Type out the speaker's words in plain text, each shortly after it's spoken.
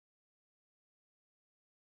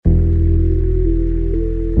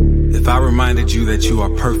I reminded you that you are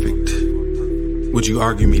perfect, would you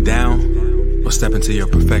argue me down or step into your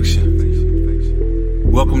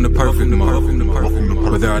perfection? Welcome to Perfect Mode,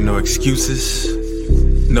 where there are no excuses,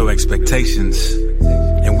 no expectations,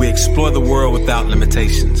 and we explore the world without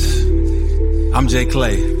limitations. I'm Jay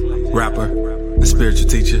Clay, rapper and spiritual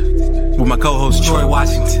teacher, with my co-host Troy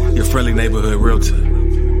Washington, your friendly neighborhood realtor.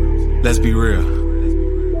 Let's be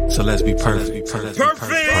real, so let's be perfect. Perfect.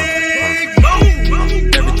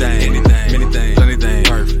 Everything, anything, plenty things,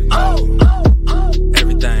 perfect.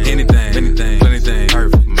 Everything, anything, plenty things,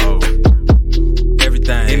 perfect.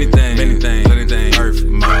 Everything, anything, plenty things,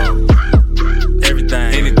 perfect.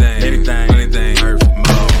 Everything, anything, plenty things, perfect.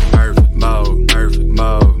 Perfect mode, perfect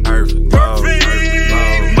mode, perfect mode,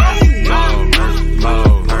 perfect mode, perfect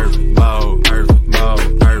mode, perfect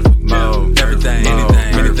mode, perfect mode. Everything,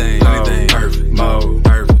 anything, plenty things, perfect mode,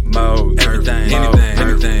 perfect mode. Everything, anything,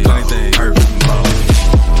 plenty things, perfect mode.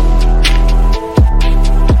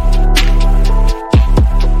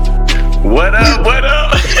 What up?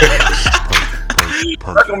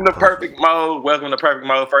 Welcome to Perfect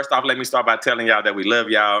Mode. First off, let me start by telling y'all that we love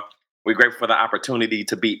y'all. We're grateful for the opportunity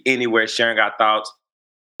to be anywhere, sharing our thoughts,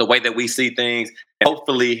 the way that we see things, and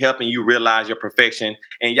hopefully helping you realize your perfection,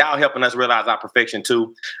 and y'all helping us realize our perfection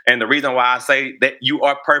too. And the reason why I say that you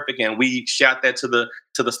are perfect and we shout that to the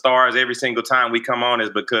stars every single time we come on is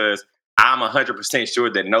because I'm 100% sure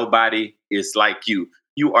that nobody is like you.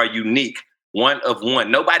 You are unique, one of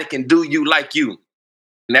one. Nobody can do you like you.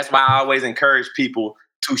 And that's why I always encourage people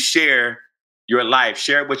to share your life,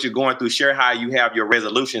 share what you're going through, share how you have your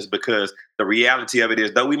resolutions, because the reality of it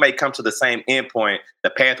is, though we may come to the same endpoint,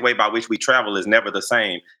 the pathway by which we travel is never the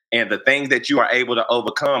same. And the things that you are able to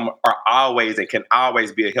overcome are always and can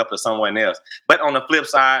always be a help to someone else. But on the flip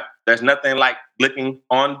side, there's nothing like looking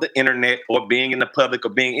on the internet or being in the public or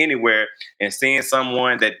being anywhere and seeing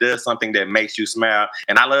someone that does something that makes you smile.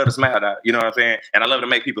 And I love to smile, you know what I'm saying? And I love to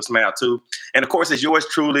make people smile too. And of course, it's yours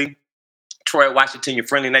truly, Troy Washington, your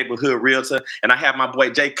friendly neighborhood realtor. And I have my boy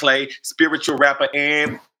Jay Clay, spiritual rapper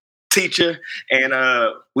and teacher. And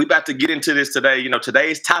we about to get into this today. You know,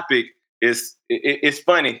 today's topic is, it's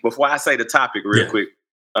funny. Before I say the topic real quick,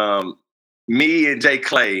 me and Jay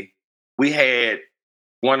Clay, we had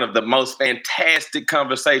one of the most fantastic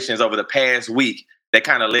conversations over the past week that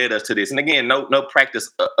kind of led us to this. And again, no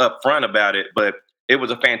practice up front about it, but it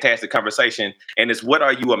was a fantastic conversation. And it's, what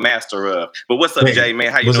are you a master of? But what's up, Jay,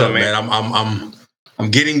 man? How you doing, man?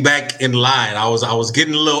 I'm getting back in line. I was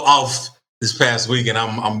getting a little off this past week, and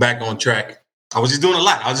I'm back on track. I was just doing a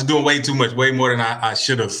lot. I was just doing way too much, way more than I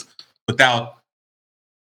should have.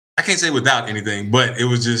 I can't say without anything, but it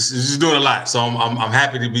was just doing a lot. So I'm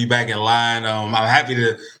happy to be back in line. I'm happy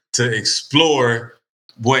to explore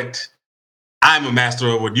what I'm a master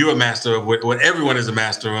of, what you're a master of, what everyone is a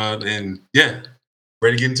master of, and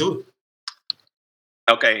ready to get into it.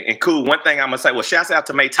 Okay, and cool. One thing I'm going to say, well, shouts out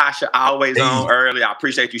to Tasha, always on early. I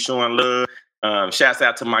appreciate you showing love. Shouts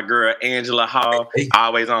out to my girl, Angela Hall,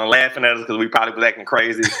 always on laughing at us because we probably was acting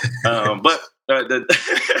crazy. But the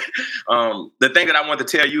thing that I want to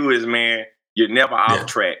tell you is, man, you're never off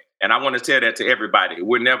track. And I want to tell that to everybody.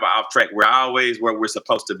 We're never off track. We're always where we're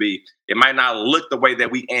supposed to be. It might not look the way that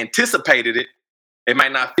we anticipated it. It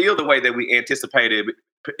might not feel the way that we anticipated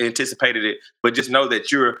it, but just know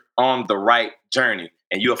that you're on the right journey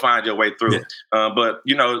and you'll find your way through. But,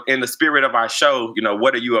 you know, in the spirit of our show, you know,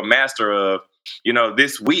 what are you a master of? You know,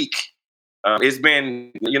 this week, it's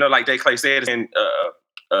been, you know, like Jay Clay said, it's been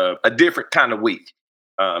a different kind of week.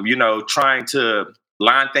 You know, trying to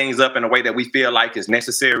line things up in a way that we feel like is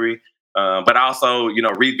necessary, but also, you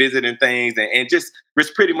know, revisiting things and just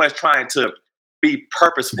pretty much trying to be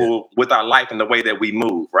purposeful with our life and the way that we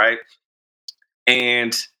move, right?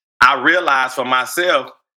 And I realized for myself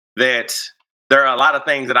that there are a lot of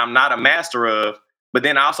things that I'm not a master of, but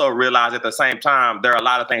then I also realized at the same time, there are a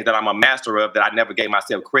lot of things that I'm a master of that I never gave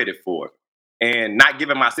myself credit for. And not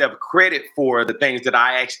giving myself credit for the things that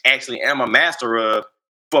I actually am a master of,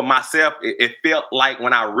 for myself, it felt like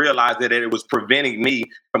when I realized that it was preventing me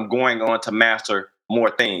from going on to master more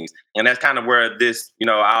things. And that's kind of where this, you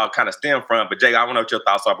know, I'll kind of stem from. But Jay, I want to know what your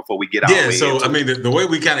thoughts are before we get out. So, I mean, the way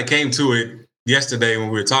we kind of came to it yesterday when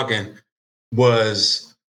we were talking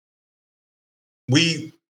was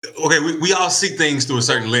we all see things through a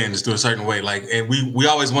certain lens, through a certain way. Like, and we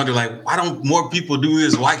always wonder, like, why don't more people do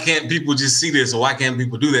this? Why can't people just see this? Or why can't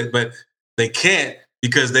people do that? But they can't,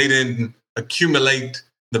 because they didn't accumulate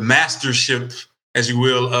the mastership, as you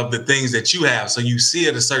will, of the things that you have. So you see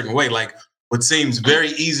it a certain way. Like, what seems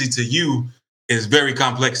very easy to you is very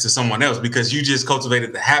complex to someone else, because you just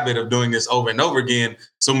cultivated the habit of doing this over and over again,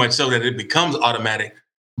 so much so that it becomes automatic.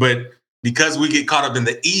 But because we get caught up in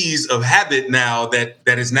the ease of habit now that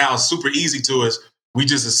is now super easy to us, we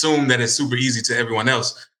just assume that it's super easy to everyone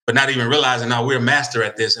else, but not even realizing now we're a master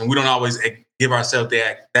at this, and we don't always give ourselves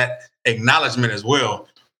that acknowledgement as well.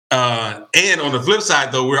 And on the flip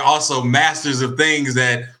side, though, we're also masters of things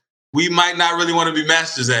that we might not really want to be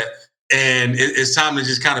masters at. And it's time to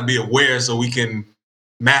just kind of be aware so we can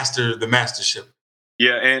master the mastership.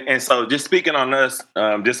 Yeah, and so just speaking on us,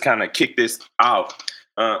 just kind of kick this off.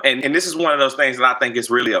 And this is one of those things that I think is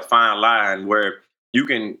really a fine line where you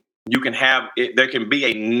can have it, there can be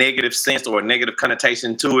a negative sense or a negative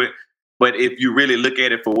connotation to it. But if you really look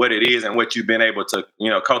at it for what it is and what you've been able to,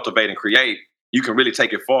 cultivate and create, you can really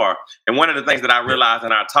take it far. And one of the things that I realized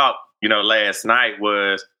in our talk, last night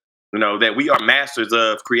was, that we are masters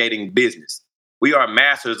of creating business. We are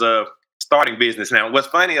masters of starting business. Now, what's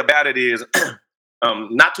funny about it is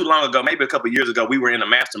not too long ago, maybe a couple of years ago, we were in a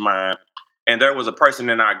mastermind and there was a person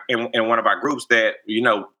in one of our groups that,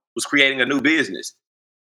 was creating a new business.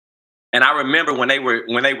 And I remember when they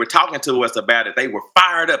were talking to us about it, they were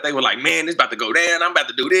fired up. They were like, man, this is about to go down. I'm about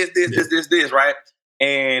to do this, right?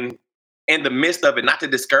 And in the midst of it, not to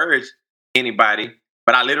discourage anybody,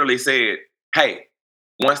 but I literally said, hey,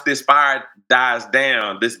 once this fire dies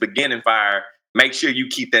down, this beginning fire, make sure you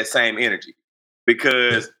keep that same energy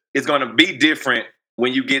because it's going to be different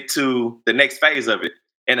when you get to the next phase of it.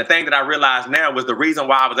 And the thing that I realized now was the reason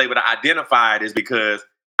why I was able to identify it is because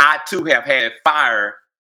I too have had fire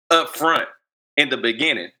up front in the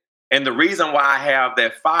beginning. And the reason why I have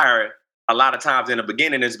that fire a lot of times in the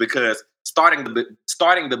beginning is because starting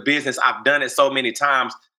the business, I've done it so many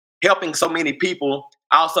times, helping so many people,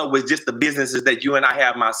 also with just the businesses that you and I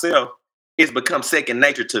have myself, it's become second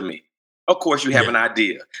nature to me. Of course, you have an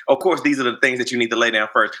idea. Of course, these are the things that you need to lay down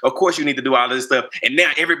first. Of course, you need to do all this stuff. And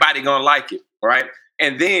now everybody gonna like it, right?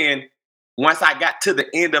 And then once I got to the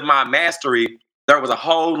end of my mastery, there was a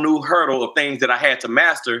whole new hurdle of things that I had to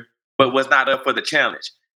master, but was not up for the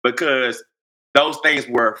challenge because those things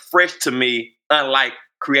were fresh to me, unlike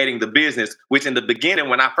creating the business, which in the beginning,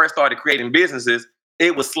 when I first started creating businesses,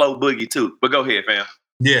 it was slow boogie too. But go ahead, fam.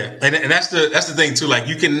 Yeah, and that's the thing too. Like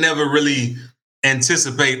you can never really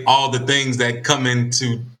anticipate all the things that come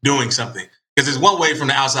into doing something because it's one way from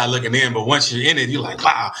the outside looking in, but once you're in it, you're like,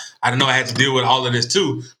 wow, I didn't know I had to deal with all of this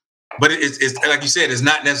too. But it's like you said, it's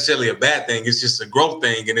not necessarily a bad thing. It's just a growth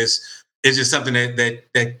thing, and it's just something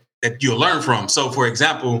that you'll learn from. So, for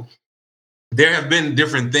example, there have been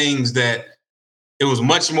different things that it was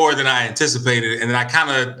much more than I anticipated, and then I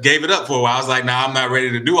kind of gave it up for a while. I was like, nah, I'm not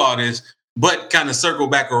ready to do all this. But kind of circle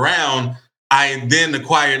back around, I then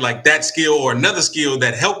acquired like that skill or another skill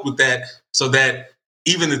that helped with that, so that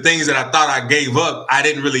even the things that I thought I gave up, I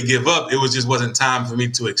didn't really give up. It was just wasn't time for me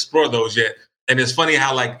to explore those yet. And it's funny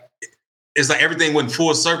how it's like everything went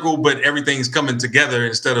full circle, but everything's coming together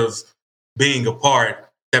instead of being apart.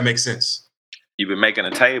 That makes sense. You've been making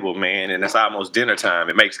a table, man, and it's almost dinner time.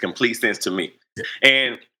 It makes complete sense to me. Yeah.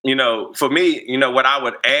 And, for me, what I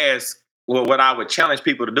would ask, what I would challenge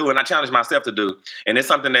people to do, and I challenge myself to do, and it's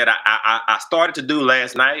something that I started to do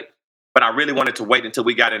last night, but I really wanted to wait until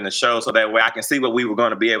we got in the show so that way I can see what we were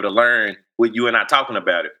going to be able to learn with you and I talking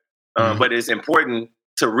about it. But it's important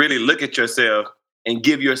to really look at yourself and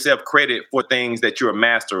give yourself credit for things that you're a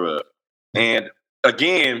master of. And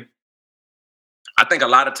again, I think a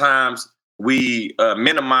lot of times we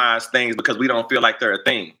minimize things because we don't feel like they're a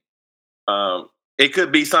thing. It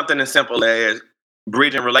could be something as simple as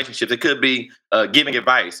bridging relationships. It could be giving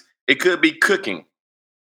advice. It could be cooking.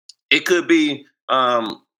 It could be,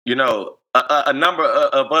 a number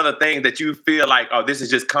of other things that you feel like, oh, this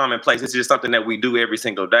is just commonplace. This is just something that we do every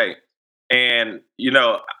single day. And,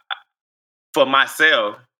 for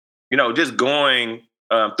myself, just going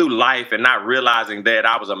through life and not realizing that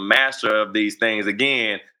I was a master of these things.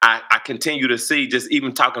 Again, I continue to see, just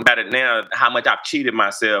even talking about it now, how much I've cheated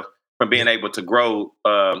myself from being able to grow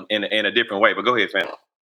in a different way. But go ahead, fam.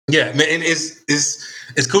 Yeah, man, and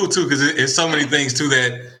it's cool too because it's so many things too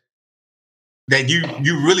that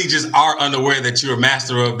you really just are unaware that you're a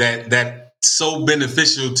master of that's so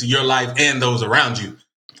beneficial to your life and those around you.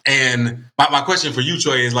 And my question for you,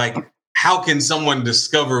 Troy, is like, how can someone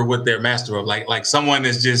discover what they're master of? Like someone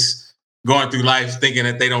is just going through life thinking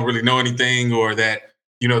that they don't really know anything or that,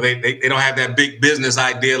 they don't have that big business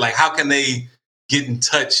idea. Like, how can they get in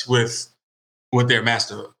touch with what they're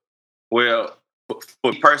master of? Well,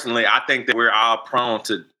 for personally, I think that we're all prone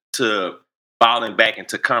to falling back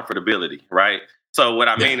into comfortability, right? So what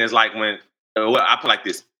I mean is like I put like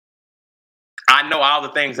this. I know all the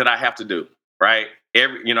things that I have to do, right?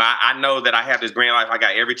 I know that I have this green life. I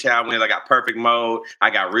got Every Child Wins. I got Perfect Mode. I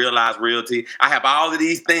got Realize Realty. I have all of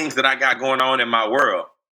these things that I got going on in my world.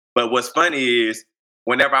 But what's funny is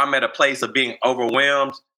whenever I'm at a place of being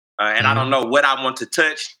overwhelmed and I don't know what I want to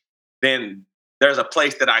touch, then there's a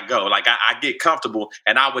place that I go. Like I get comfortable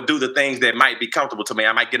and I would do the things that might be comfortable to me.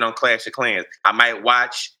 I might get on Clash of Clans. I might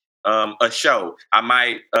watch a show. I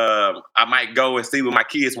might go and see what my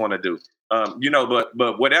kids want to do.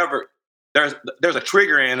 But whatever, there's a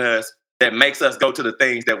trigger in us that makes us go to the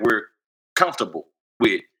things that we're comfortable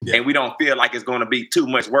with. Yeah. And we don't feel like it's going to be too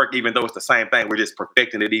much work, even though it's the same thing. We're just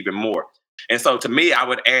perfecting it even more. And so to me, I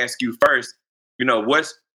would ask you first,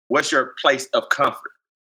 what's your place of comfort?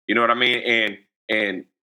 You know what I mean? And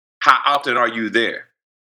how often are you there?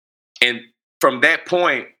 And from that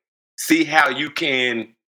point, see how you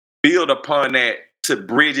can build upon that to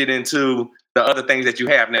bridge it into the other things that you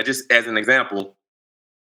have. Now, just as an example,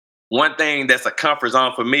 one thing that's a comfort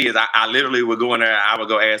zone for me is I literally would go in there. I would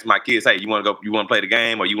go ask my kids, "Hey, you want to play the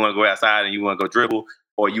game, or you want to go outside and you want to go dribble,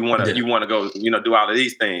 or you want to go, do all of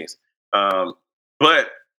these things."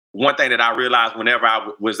 But one thing that I realized whenever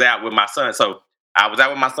I was out with my son, so I was out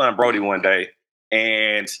with my son Brody one day,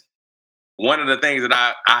 and one of the things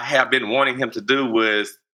that I have been wanting him to do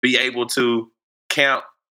was be able to count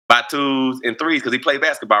by twos and threes because he played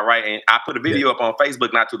basketball, right? And I put a video up on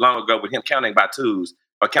Facebook not too long ago with him counting by twos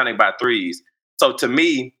or counting by threes. So to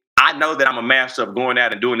me, I know that I'm a master of going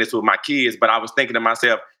out and doing this with my kids, but I was thinking to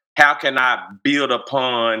myself, how can I build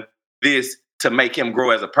upon this to make him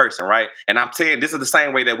grow as a person, right? And I'm saying this is the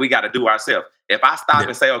same way that we got to do ourselves. If I stop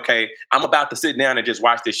and say, okay, I'm about to sit down and just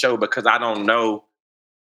watch this show because I don't know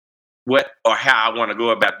what or how I want to go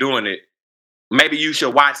about doing it, maybe you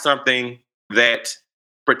should watch something that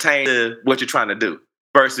pertains to what you're trying to do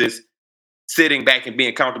versus sitting back and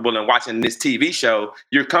being comfortable and watching this TV show.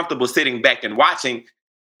 You're comfortable sitting back and watching,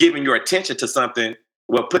 giving your attention to something.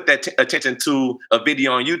 Well, put that attention to a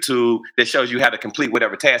video on YouTube that shows you how to complete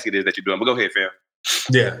whatever task it is that you're doing. But go ahead, Phil.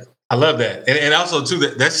 Yeah, I love that. And also, too,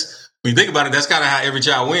 that's when you think about it, that's kind of how Every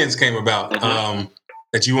Child Wins came about.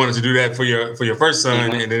 That you wanted to do that for your first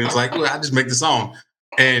son. And then it's like, well, I just make the song.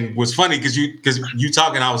 And what's funny, because you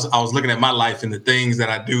talking, I was looking at my life and the things that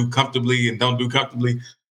I do comfortably and don't do comfortably.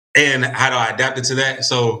 And how do I adapt it to that?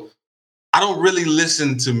 So I don't really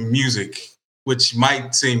listen to music, which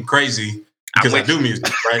might seem crazy because I do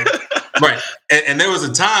music, right? Right. And there was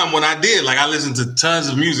a time when I did. Like, I listened to tons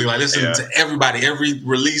of music. I listened to everybody, every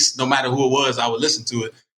release, no matter who it was, I would listen to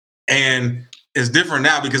it. And it's different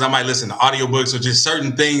now because I might listen to audiobooks or just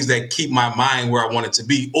certain things that keep my mind where I want it to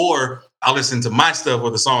be. Or I listen to my stuff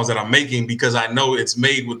or the songs that I'm making because I know it's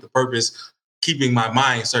made with the purpose keeping my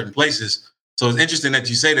mind in certain places. So it's interesting that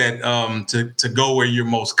you say that to go where you're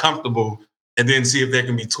most comfortable and then see if there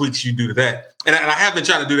can be tweaks you do to that. And I have been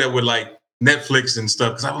trying to do that with like Netflix and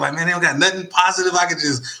stuff because I was like, man, they don't got nothing positive I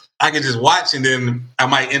could just watch, and then I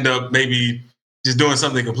might end up maybe just doing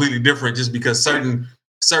something completely different just because certain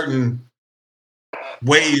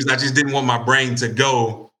ways I just didn't want my brain to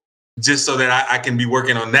go, just so that I can be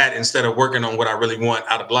working on that instead of working on what I really want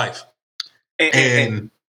out of life. Go ahead.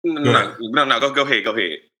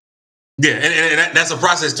 Yeah, and that's a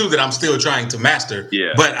process too that I'm still trying to master.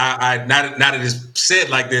 Yeah, but I now that it's said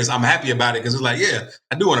like this, I'm happy about it because it's like, yeah,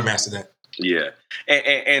 I do want to master that. Yeah,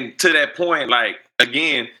 and to that point, like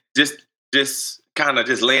again, just kind of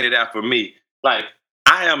just laying it out for me. Like,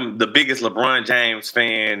 I am the biggest LeBron James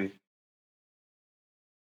fan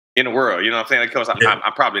in the world. You know what I'm saying? Of course,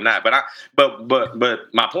 I'm probably not, but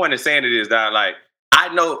my point in saying it is that, like,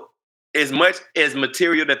 I know as much as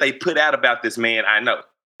material that they put out about this man, I know,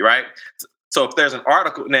 right? So if there's an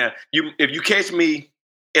article now, if you catch me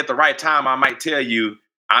at the right time, I might tell you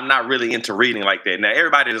I'm not really into reading like that. Now,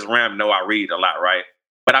 everybody that's around know I read a lot, right?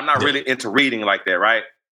 But I'm not really into reading like that, right?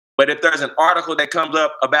 But if there's an article that comes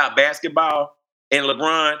up about basketball and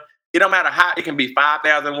LeBron, it don't matter how, it can be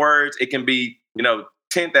 5,000 words, it can be,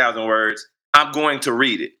 10,000 words, I'm going to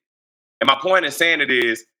read it. And my point in saying it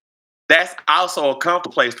is, that's also a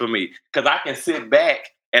comfortable place for me because I can sit back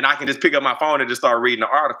and I can just pick up my phone and just start reading the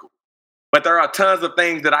article. But there are tons of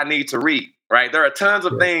things that I need to read, right? There are tons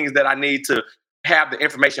of things that I need to have the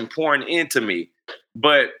information pouring into me.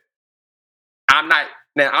 But I'm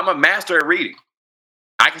a master at reading.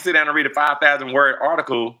 I can sit down and read a 5,000 word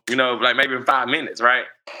article, like maybe in 5 minutes, right?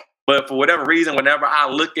 But for whatever reason, whenever I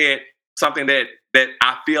look at something that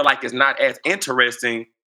I feel like is not as interesting,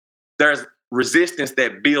 there's resistance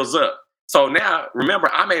that builds up. So now,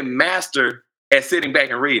 remember, I'm a master at sitting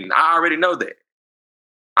back and reading. I already know that.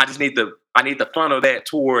 I just need to funnel that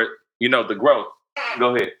toward, the growth.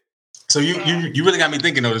 Go ahead. So you really got me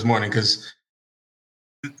thinking though this morning, because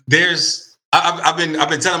I've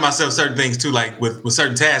been telling myself certain things too, like with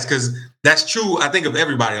certain tasks, because that's true. I think of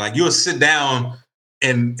everybody. Like you'll sit down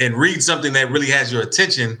and read something that really has your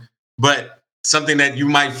attention, but something that you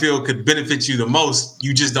might feel could benefit you the most,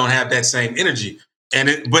 you just don't have that same energy.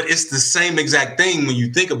 But it's the same exact thing when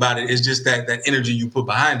you think about it. It's just that energy you put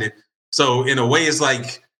behind it. So in a way, it's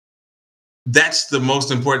like that's the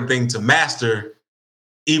most important thing to master,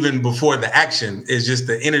 even before the action, is just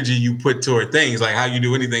the energy you put toward things. Like how you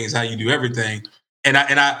do anything is how you do everything. And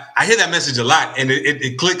I hear that message a lot, and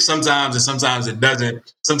it clicks sometimes, and sometimes it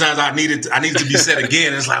doesn't. Sometimes I need it to be said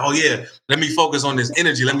again. It's like, oh yeah, let me focus on this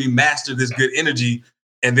energy. Let me master this good energy,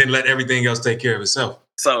 and then let everything else take care of itself.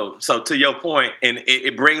 So to your point, and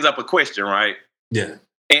it brings up a question, right? Yeah.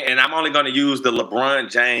 And I'm only going to use the LeBron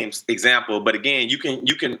James example, but again, you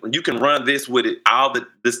can run this with all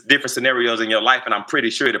this different scenarios in your life, and I'm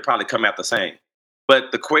pretty sure it'll probably come out the same.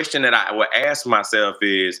 But the question that I would ask myself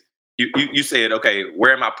is, you said, okay,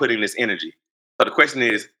 where am I putting this energy? So the question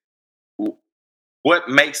is, what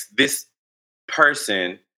makes this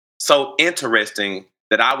person so interesting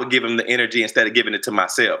that I would give him the energy instead of giving it to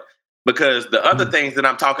myself? Because the other things that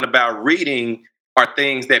I'm talking about reading are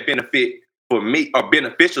things that benefit for me or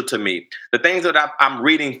beneficial to me. The things that I'm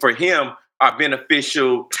reading for him are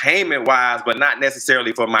beneficial entertainment wise, but not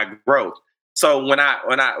necessarily for my growth. So when I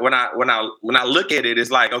look at it, it's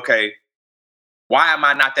like, okay, why am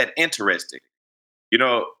I not that interesting? You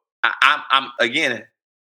know, I'm again,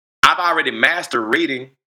 I've already mastered reading,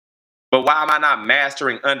 but why am I not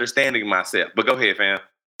mastering understanding myself? But go ahead, fam.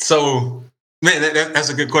 So, man, that's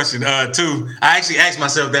a good question. Too, I actually asked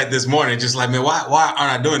myself that this morning, just like, man, why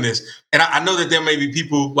aren't I doing this? And I know that there may be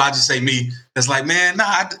people, well, I just say me, that's like, man,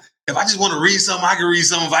 nah, if I just want to read something, I can read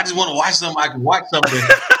something. If I just want to watch something, I can watch something.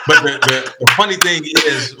 But the funny thing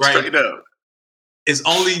is, right? Straight up. It's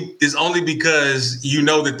only because you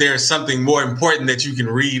know that there's something more important that you can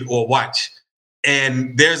read or watch.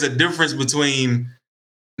 And there's a difference between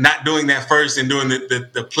not doing that first and doing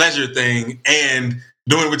the pleasure thing, and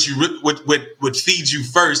doing what feeds you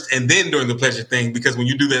first and then doing the pleasure thing. Because when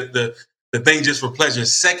you do the thing just for pleasure,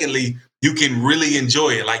 secondly, you can really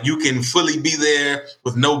enjoy it. Like you can fully be there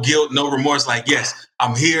with no guilt, no remorse. Like, yes,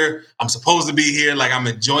 I'm here. I'm supposed to be here. Like I'm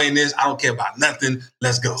enjoying this. I don't care about nothing.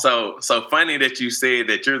 Let's go. So funny that you said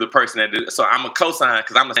that you're the person that did. So I'm a cosign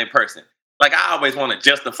because I'm the same person. Like I always want to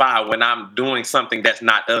justify when I'm doing something that's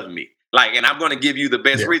not of me. Like, and I'm going to give you the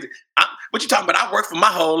best reason. What you talking about? I work for my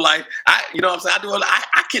whole life. You know what I'm saying?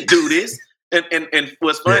 I can do this. And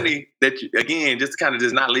what's funny that you, again, just to kind of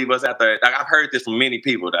just not leave us out there. Like I've heard this from many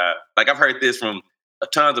people. Like I've heard this from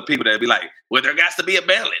tons of people that be like, well, there got to be a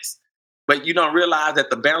balance. But you don't realize that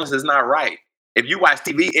the balance is not right. If you watch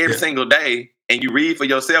TV every single day and you read for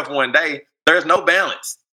yourself one day, there's no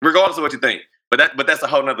balance, regardless of what you think. But that's a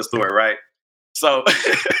whole nother story, right? So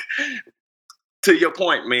to your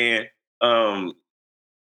point, man,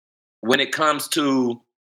 when it comes to,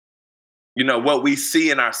 you know, what we see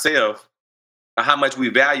in ourselves, how much we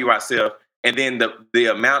value ourselves, and then the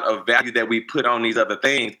amount of value that we put on these other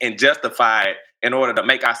things and justify it in order to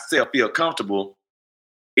make ourselves feel comfortable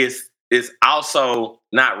is also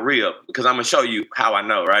not real. Because I'm gonna show you how I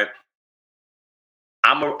know, right?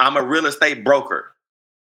 I'm a real estate broker.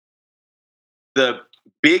 The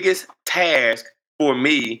biggest task for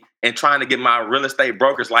me in trying to get my real estate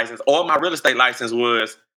broker's license or my real estate license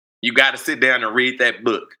was, you got to sit down and read that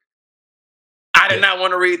book. I did not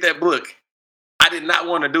want to read that book. I did not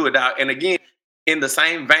want to do it, dog. And again, in the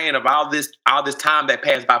same vein of all this time that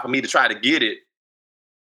passed by for me to try to get it,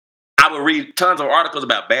 I would read tons of articles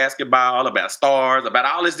about basketball, about stars, about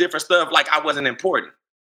all this different stuff, like I wasn't important,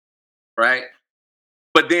 right?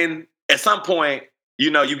 But then at some point,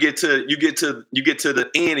 you know, you get to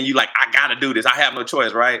the end and you like, I gotta do this. I have no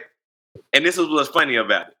choice, right? And this is what's funny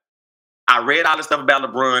about it. I read all this stuff about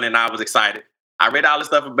LeBron and I was excited. I read all this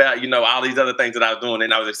stuff about, you know, all these other things that I was doing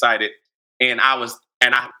and I was excited. And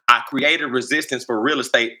I created resistance for real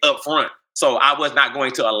estate up front. So I was not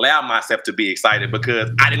going to allow myself to be excited because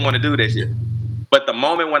I didn't want to do that shit. But the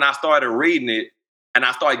moment when I started reading it and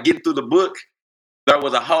I started getting through the book, there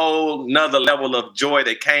was a whole nother level of joy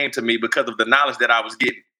that came to me because of the knowledge that I was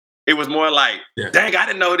getting. It was more like, dang, I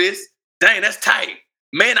didn't know this. Dang, that's tight.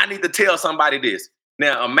 Man, I need to tell somebody this.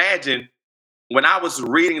 Now, imagine when I was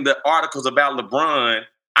reading the articles about LeBron,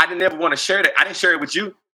 I didn't ever want to share that. I didn't share it with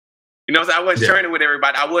you. You know what I'm saying? I wasn't sharing it with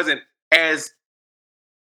everybody. I wasn't as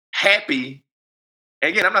happy.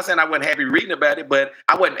 Again, I'm not saying I wasn't happy reading about it, but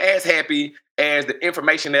I wasn't as happy as the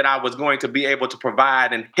information that I was going to be able to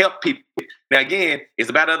provide and help people. Now, again, it's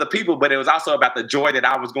about other people, but it was also about the joy that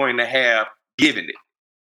I was going to have giving it.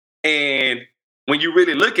 And when you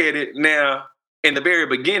really look at it now, in the very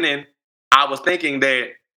beginning, I was thinking that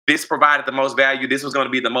this provided the most value. This was going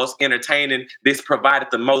to be the most entertaining. This provided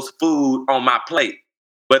the most food on my plate.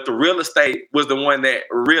 But the real estate was the one that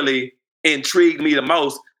really intrigued me the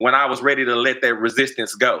most when I was ready to let that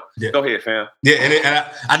resistance go. Yeah. Go ahead, fam. Yeah, and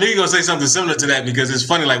I knew you were going to say something similar to that because it's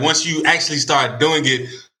funny. Like once you actually start doing it,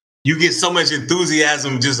 you get so much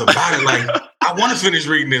enthusiasm just about it. Like, I want to finish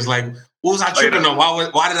reading this. Like, what was I tripping on?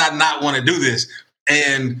 Why did I not want to do this?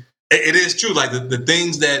 And it is true. Like the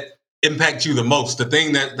things that impact you the most, the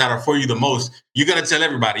thing that are for you the most, you're going to tell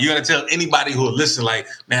everybody. You're going to tell anybody who will listen, like,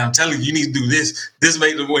 man, I'm telling you, you need to do this. This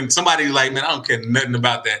makes when somebody's like, man, I don't care nothing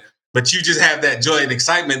about that. But you just have that joy and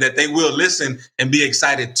excitement that they will listen and be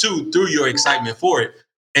excited too through your excitement for it.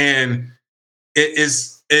 And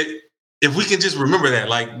if we can just remember that,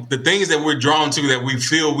 like the things that we're drawn to that we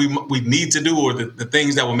feel we need to do, or the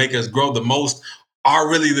things that will make us grow the most are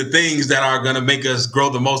really the things that are going to make us grow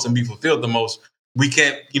the most and be fulfilled the most. We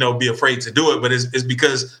can't, be afraid to do it, but it's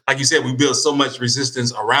because, like you said, we build so much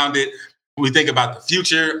resistance around it. We think about the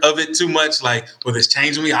future of it too much. Like, well, it's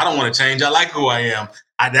changing me. I don't want to change. I like who I am.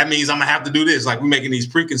 That means I'm gonna have to do this. Like, we're making these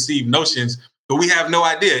preconceived notions, but we have no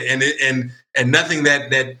idea. And nothing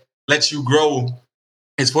that lets you grow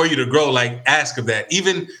is for you to grow. Like, ask of that.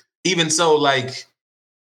 Even so, like,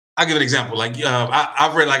 I'll give an example. Like,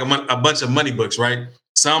 I've read like a bunch of money books, right?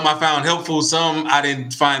 Some I found helpful. Some I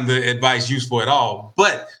didn't find the advice useful at all.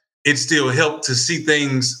 But it still helped to see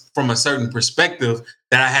things from a certain perspective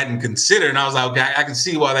that I hadn't considered. And I was like, okay, I can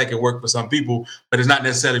see why that could work for some people, but it's not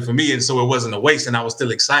necessarily for me. And so it wasn't a waste. And I was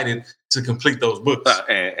still excited to complete those books.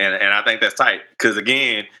 And I think that's tight. Because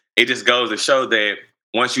again, it just goes to show that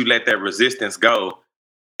once you let that resistance go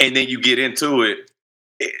and then you get into it,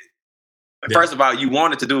 first of all, you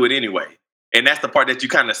wanted to do it anyway. And that's the part that you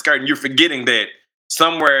kind of skirt. And you're forgetting that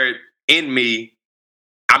somewhere in me,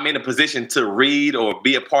 I'm in a position to read or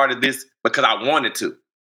be a part of this because I wanted to.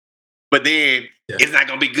 But then it's not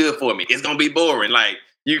gonna be good for me. It's gonna be boring. Like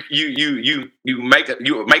you make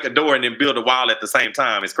a door and then build a wall at the same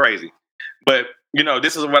time. It's crazy. But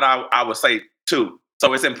this is what I would say too.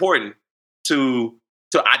 So it's important to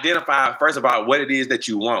identify first of all what it is that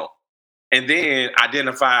you want, and then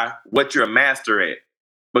identify what you're a master at,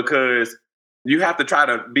 because you have to try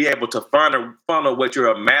to be able to funnel what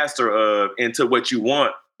you're a master of into what you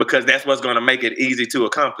want, because that's what's going to make it easy to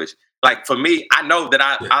accomplish. Like for me, I know that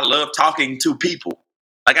I love talking to people.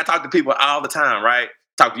 Like I talk to people all the time, right?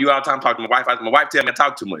 Talk to you all the time, talk to my wife. My wife tells me I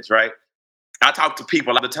talk too much, right? I talk to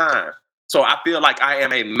people all the time. So I feel like I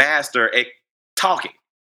am a master at talking,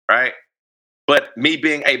 right? But me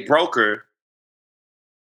being a broker,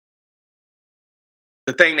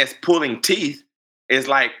 the thing that's pulling teeth is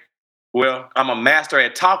like, well, I'm a master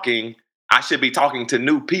at talking. I should be talking to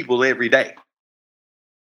new people every day.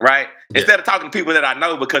 Right? Yeah. Instead of talking to people that I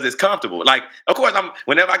know because it's comfortable. Like, of course,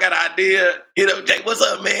 whenever I got an idea, hit up Jake, what's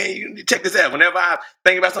up, man? You check this out. Whenever I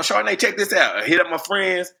think about some Chardonnay, check this out. I hit up my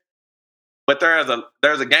friends. But there's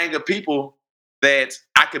a gang of people that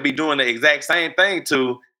I could be doing the exact same thing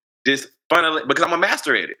to, just funnel, because I'm a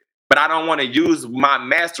master at it. But I don't want to use my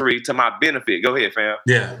mastery to my benefit. Go ahead, fam.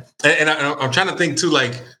 Yeah. And I'm trying to think too,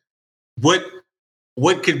 like,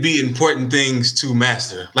 what could be important things to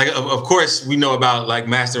master? Like, of course, we know about like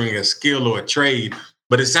mastering a skill or a trade,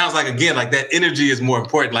 but it sounds like, again, like that energy is more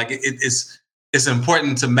important. Like it's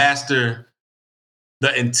important to master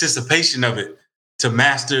the anticipation of it, to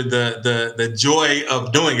master the joy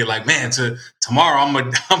of doing it. Like, man, tomorrow I'm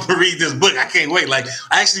gonna read this book. I can't wait. Like,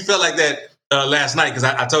 I actually felt like that last night, because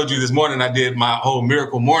I told you this morning I did my whole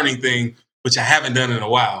Miracle Morning thing, which I haven't done in a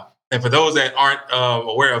while. And for those that aren't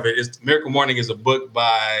aware of it, Miracle Morning is a book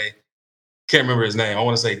by, can't remember his name. I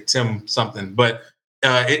want to say Tim something. But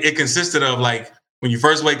it consisted of, like, when you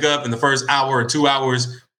first wake up in the first hour or 2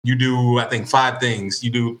 hours, you do, I think, 5 things.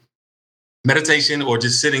 You do meditation, or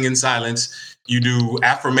just sitting in silence. You do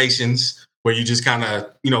affirmations, where you just kind of,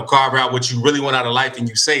 carve out what you really want out of life and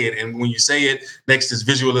you say it. And when you say it, next is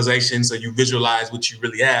visualization. So you visualize what you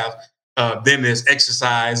really have. Then there's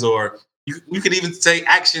exercise, or you could even say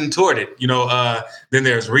action toward it. Then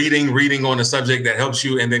there's reading on a subject that helps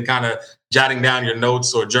you, and then kind of jotting down your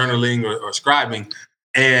notes or journaling or scribing.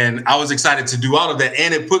 And I was excited to do all of that.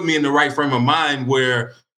 And it put me in the right frame of mind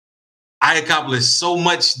where I accomplished so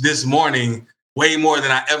much this morning, way more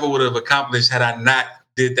than I ever would have accomplished had I not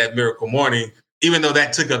did that Miracle Morning, even though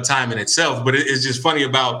that took up time in itself. But it's just funny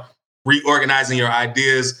about reorganizing your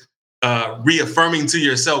ideas, reaffirming to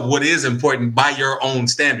yourself what is important by your own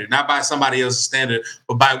standard, not by somebody else's standard,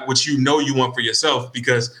 but by what you want for yourself.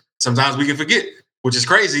 Because sometimes we can forget which is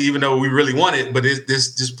crazy, even though we really want it. But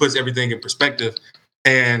this just puts everything in perspective.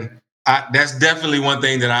 And that's definitely one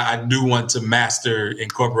thing that I do want to master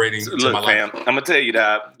incorporating into my Look, fam, life. I'm gonna tell you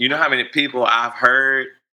that. You know how many people I've heard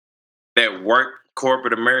that work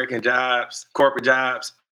corporate American jobs, corporate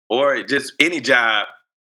jobs, or just any job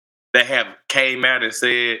that have came out and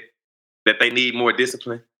said that they need more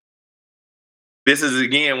discipline. This is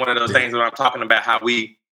again one of those things that I'm talking about, how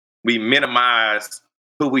we minimize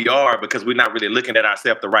who we are because we're not really looking at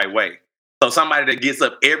ourselves the right way. So somebody that gets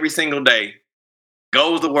up every single day,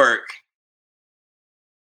 goes to work,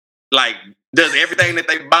 like does everything that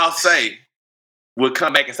their boss say, will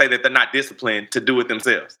come back and say that they're not disciplined to do it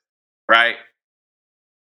themselves, right?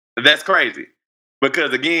 That's crazy.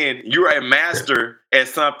 Because again, you're a master at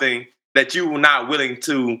something that you were not willing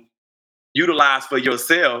to utilize for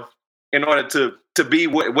yourself in order to be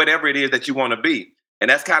whatever it is that you want to be. And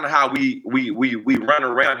that's kind of how we run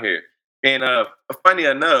around here. And funny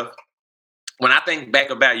enough, when I think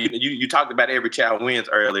back about you talked about every child wins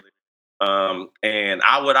earlier. And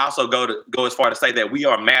I would also go as far to say that we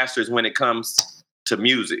are masters when it comes to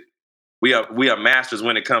music. We are masters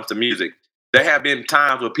when it comes to music. There have been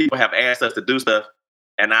times where people have asked us to do stuff,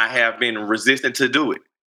 and I have been resistant to do it.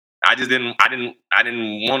 I didn't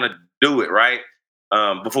want to do it, right?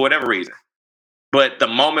 But for whatever reason. But the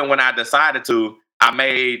moment when I decided to, I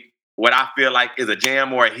made what I feel like is a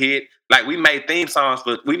jam or a hit. Like we made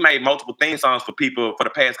multiple theme songs for people for the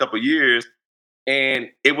past couple of years, and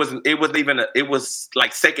it was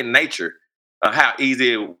like second nature of how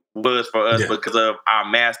easy it was for us because of our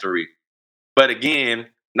mastery. But again,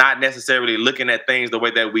 not necessarily looking at things the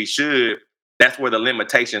way that we should. That's where the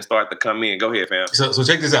limitations start to come in. Go ahead, fam. So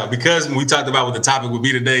check this out. Because when we talked about what the topic would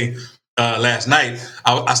be today last night,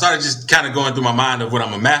 I started just kind of going through my mind of what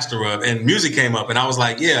I'm a master of, and music came up, and I was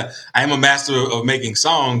like, yeah, I am a master of making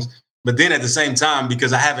songs. But then at the same time,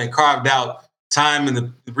 because I haven't carved out time in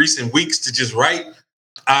the recent weeks to just write,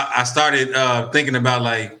 I started thinking about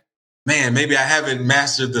like, man, maybe I haven't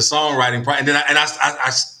mastered the songwriting part. And then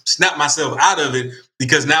I snapped myself out of it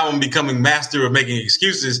because now I'm becoming master of making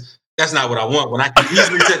excuses. That's not what I want. When I can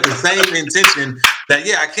easily set the same intention that,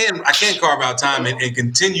 yeah, I can carve out time and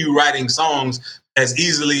continue writing songs as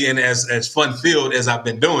easily and as fun filled as I've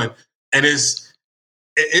been doing. And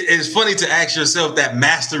it's funny to ask yourself that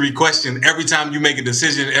mastery question every time you make a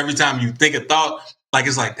decision, every time you think a thought. Like,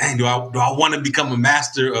 it's like, dang, do I want to become a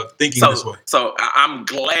master of thinking this way? So I'm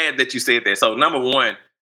glad that you said that. So number one,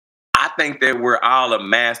 I think that we're all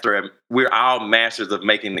masters of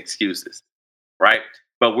making excuses, right?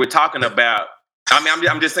 But we're talking about,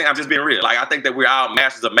 I'm just saying, I'm just being real. Like, I think that we're all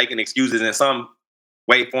masters of making excuses in some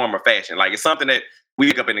way, form, or fashion. Like, it's something that we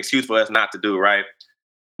make up an excuse for us not to do, right?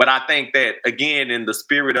 But I think that, again, in the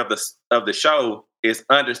spirit of the show, is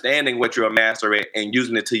understanding what you're a master at and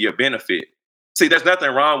using it to your benefit. See, there's nothing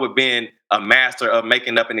wrong with being a master of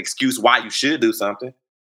making up an excuse why you should do something,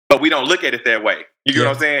 but we don't look at it that way. You get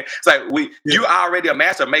what I'm saying? It's like you're already a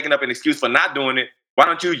master of making up an excuse for not doing it. Why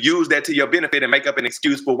don't you use that to your benefit and make up an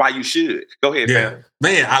excuse for why you should? Go ahead, fam.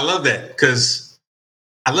 Man, I love that because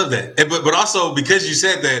I love that. But also because you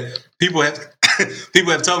said that, people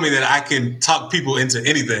have told me that I can talk people into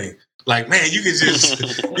anything. Like, man, you can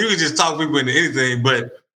just talk people into anything.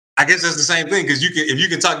 But I guess that's the same thing because if you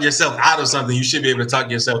can talk yourself out of something, you should be able to talk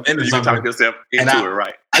yourself into something. You can talk yourself into it,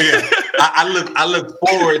 right? Yeah, I look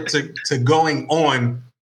forward to going on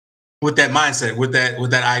with that mindset, with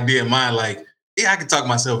that idea in mind. Like, yeah, I can talk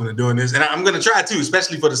myself into doing this, and I'm going to try too,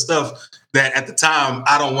 especially for the stuff that at the time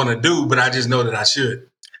I don't want to do, but I just know that I should.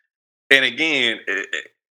 And again,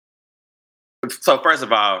 so first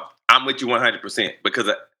of all, I'm with you 100% because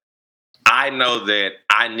I know that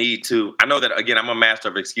I know that, again, I'm a master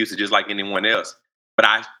of excuses just like anyone else. But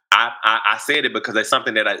I said it because it's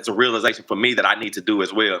something that it's a realization for me that I need to do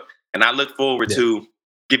as well. And I look forward to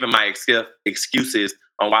giving my excuses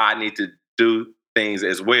on why I need to do things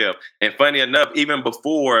as well. And funny enough, even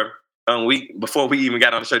before we even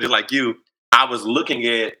got on the show, just like you, I was looking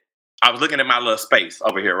at my little space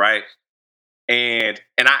over here, right? And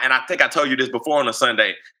I think I told you this before on a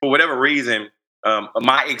Sunday. For whatever reason,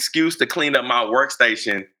 my excuse to clean up my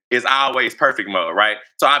workstation is always perfect mode, right?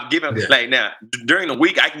 So I've given like now during the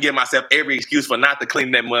week I can give myself every excuse for not to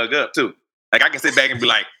clean that mug up too. Like I can sit back and be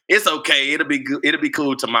like, it's okay, it'll be good, it'll be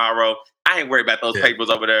cool tomorrow. I ain't worried about those papers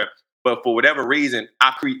over there. But for whatever reason,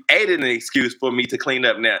 I created an excuse for me to clean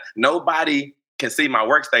up now. Nobody can see my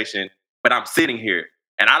workstation, but I'm sitting here.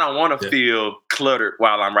 And I don't want to feel cluttered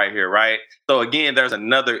while I'm right here, right? So again, there's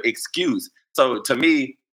another excuse. So to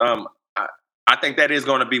me, I think that is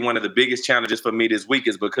going to be one of the biggest challenges for me this week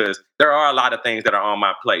is because there are a lot of things that are on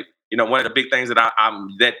my plate. one of the big things that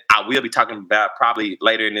I will be talking about probably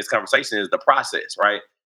later in this conversation is the process, right?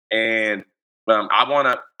 And I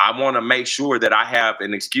want to make sure that I have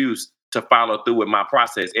an excuse to follow through with my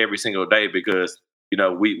process every single day because we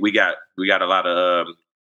got a lot of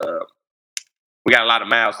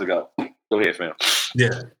miles to go. Go ahead, fam.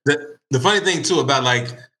 Yeah. The funny thing too about like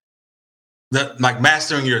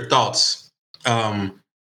mastering your thoughts,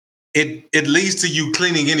 it leads to you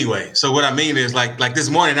cleaning anyway. So what I mean is like this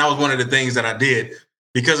morning, that was one of the things that I did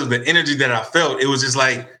because of the energy that I felt. It was just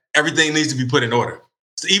like everything needs to be put in order.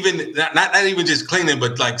 So even not even just cleaning,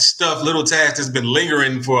 but like stuff, little tasks that's been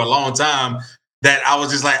lingering for a long time that I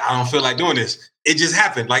was just like, I don't feel like doing this. It just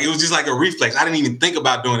happened. Like it was just like a reflex. I didn't even think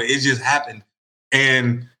about doing it. It just happened.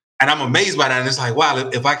 And I'm amazed by that. And it's like, wow,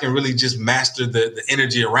 if I can really just master the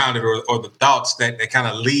energy around it or the thoughts that kind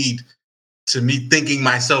of lead to me thinking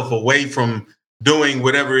myself away from doing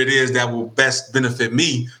whatever it is that will best benefit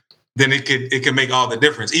me, then it could make all the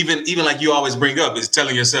difference. Even like you always bring up is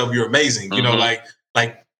telling yourself you're amazing. You know, like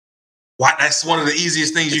why, that's one of the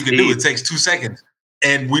easiest things you can do. It takes 2 seconds,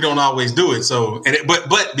 and we don't always do it. So,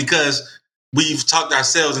 but because we've talked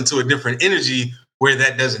ourselves into a different energy where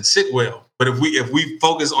that doesn't sit well. But if we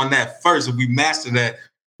focus on that first, if we master that,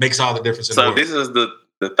 makes all the difference in the world. So this is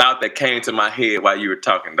the thought that came to my head while you were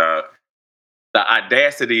talking, dog. The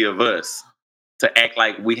audacity of us to act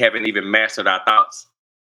like we haven't even mastered our thoughts.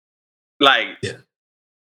 Like, yeah.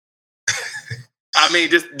 I mean,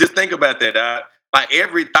 just think about that, dog. Like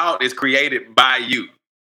every thought is created by you.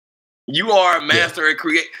 You are a master at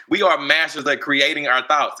create. We are masters at creating our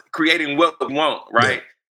thoughts, creating what we want, right? Yeah.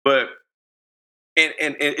 But and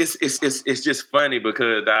it's just funny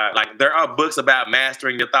because like there are books about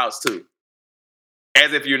mastering your thoughts too,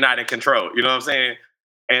 as if you're not in control. You know what I'm saying?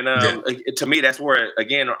 And to me, that's where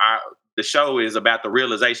again the show is about the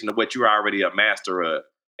realization of what you're already a master of.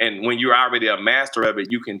 And when you're already a master of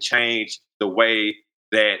it, you can change the way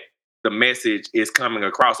that the message is coming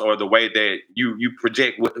across, or the way that you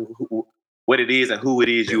project what it is and who it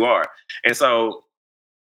is you are. And so,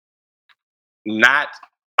 not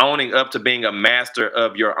owning up to being a master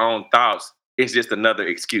of your own thoughts is just another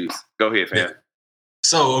excuse. Go ahead, fam. Yeah.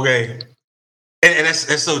 So, okay. And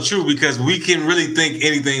that's so true because we can really think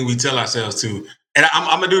anything we tell ourselves to. And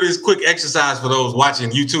I'm going to do this quick exercise for those watching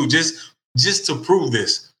YouTube just to prove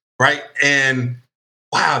this, right? And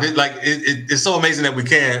wow, it's so amazing that we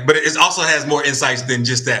can, but it also has more insights than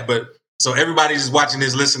just that. But so everybody just watching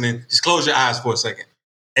this, listening, just close your eyes for a second.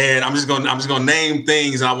 And I'm just going to name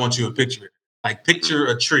things and I want you to picture it. Like picture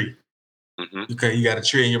a tree. Mm-hmm. Okay, you got a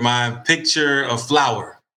tree in your mind. Picture a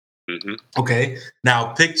flower. Mm-hmm. Okay,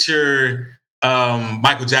 now picture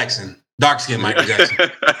Michael Jackson, dark-skinned Michael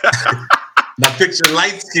Jackson. Now picture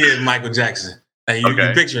light-skinned Michael Jackson. You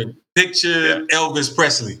picture Elvis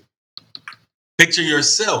Presley. Picture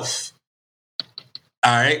yourself.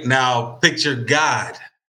 All right, now picture God.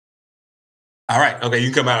 All right, okay,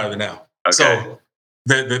 you can come out of it now. Okay. So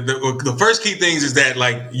the first key things is that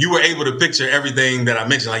like you were able to picture everything that I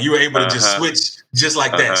mentioned. Like you were able to just switch just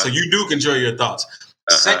like that. So you do control your thoughts.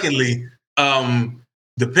 Secondly,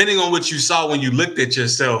 depending on what you saw when you looked at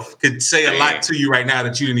yourself could say a lot to you right now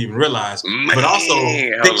that you didn't even realize. But also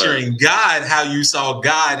picturing God, how you saw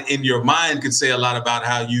God in your mind could say a lot about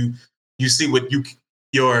how you see what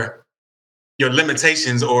your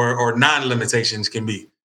limitations or non-limitations can be.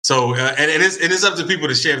 So, and it's up to people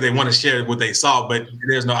to share if they want to share what they saw, but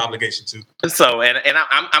there's no obligation to. So, and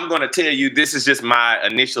I'm going to tell you, this is just my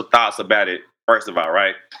initial thoughts about it. First of all,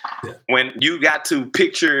 right? Yeah. When you got to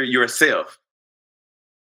picture yourself,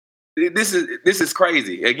 this is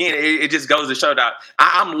crazy. Again, it just goes to show that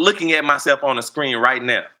I'm looking at myself on the screen right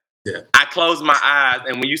now. Yeah. I closed my eyes,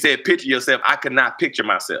 and when you said picture yourself, I could not picture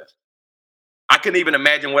myself. I couldn't even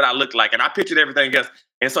imagine what I looked like, and I pictured everything else.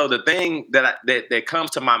 And so the thing that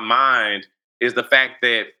comes to my mind is the fact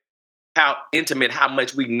that how intimate, how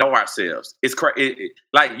much we know ourselves. It's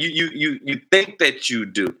like you think that you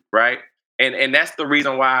do, right? And that's the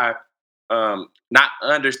reason why not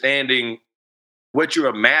understanding what you're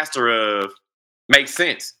a master of makes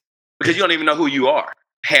sense, because you don't even know who you are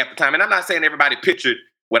half the time. And I'm not saying everybody pictured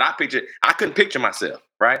what I pictured. I couldn't picture myself,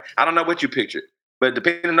 right? I don't know what you pictured. But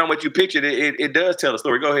depending on what you pictured, it does tell a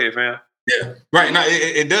story. Go ahead, fam. Yeah, right. No,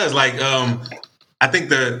 it does. Like, I think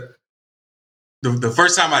the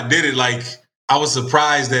first time I did it, like, I was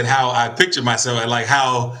surprised at how I pictured myself and like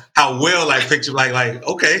how well I pictured. Like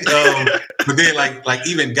okay. But then like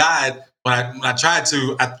even God, when I tried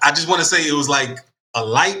to, I just want to say it was like a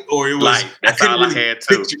light, or it was light. That's all I had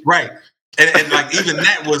too. Right. And like even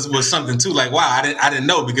that was something too. Like, wow, I didn't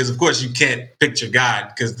know, because of course you can't picture God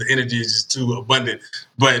because the energy is just too abundant.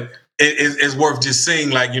 But it's worth just seeing,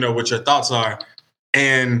 like, what your thoughts are.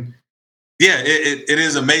 And yeah, it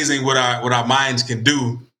is amazing what our minds can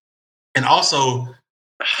do. And also,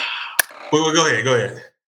 well, go ahead.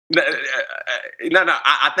 No,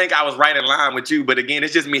 I think I was right in line with you, but again,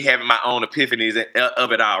 it's just me having my own epiphanies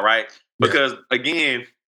of it all, right? Because again,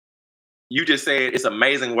 you just said it's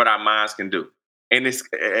amazing what our minds can do, and it's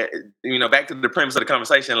back to the premise of the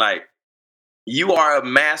conversation. Like, you are a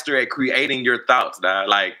master at creating your thoughts, dog.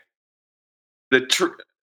 Like,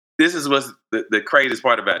 this is what's the craziest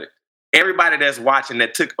part about it. Everybody that's watching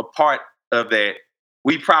that took a part of that,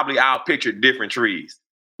 we probably all pictured different trees.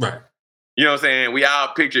 Right. You know what I'm saying? We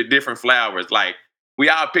all pictured different flowers. Like, we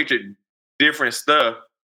all pictured different stuff,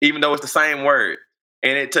 even though it's the same word.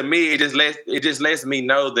 And to me, it just lets me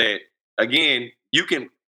know that, again, you can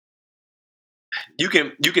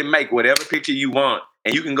make whatever picture you want,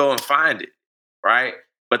 and you can go and find it, right?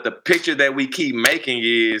 But the picture that we keep making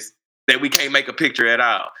is that we can't make a picture at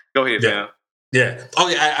all. Go ahead, man. Yeah. Oh,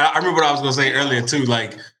 yeah. I remember what I was going to say earlier too,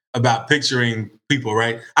 like about picturing people,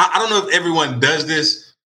 right? I don't know if everyone does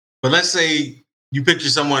this, but let's say you picture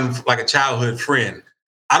someone like a childhood friend.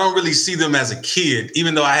 I don't really see them as a kid,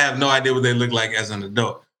 even though I have no idea what they look like as an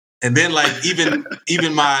adult. And then, like, even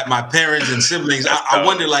my parents and siblings, I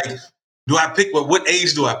wonder, like, do I pick what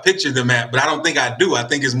age do I picture them at? But I don't think I do. I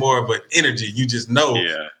think it's more of an energy. You just know.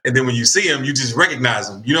 Yeah. And then when you see them, you just recognize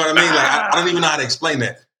them. You know what I mean? Like, I don't even know how to explain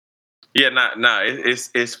that. Yeah,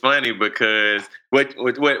 it's funny because what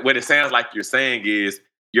it sounds like you're saying is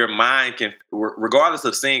your mind can, regardless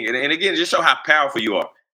of seeing it, and again, just show how powerful you are.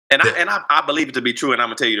 And I believe it to be true, and I'm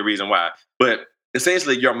gonna tell you the reason why. But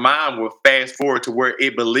essentially, your mind will fast forward to where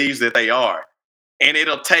it believes that they are, and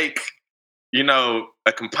it'll take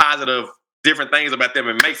a composite of different things about them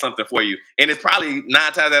and make something for you. And it's probably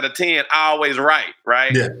 9 times out of 10 always right?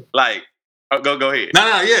 Yeah. Like, go ahead. No,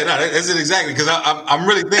 that's it exactly. Because I'm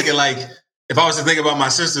really thinking, like, if I was to think about my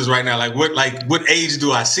sisters right now, like what age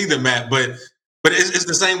do I see them at? But it's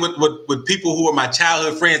the same with people who are my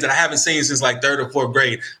childhood friends that I haven't seen since like 3rd or 4th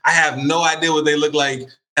grade. I have no idea what they look like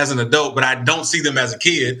as an adult, but I don't see them as a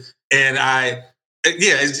kid. And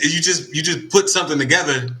you just put something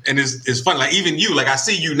together, and it's fun. Like, even you, like, I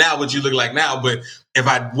see you now, what you look like now, but if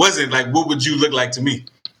I wasn't, like, what would you look like to me?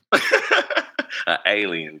 An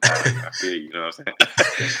alien. I feel you know what I'm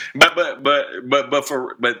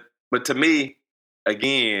saying? but to me,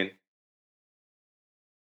 again,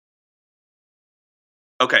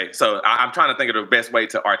 okay, so I'm trying to think of the best way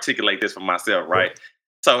to articulate this for myself, right?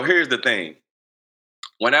 So here's the thing.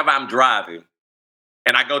 Whenever I'm driving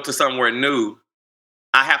and I go to somewhere new,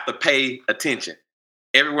 I have to pay attention.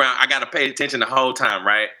 Everywhere I got to pay attention the whole time,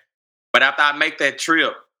 right? But after I make that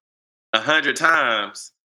trip 100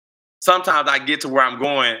 times, sometimes I get to where I'm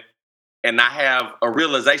going and I have a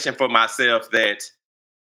realization for myself that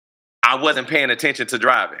I wasn't paying attention to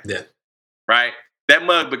driving. Yeah. Right? That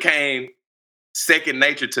mug became second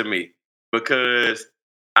nature to me because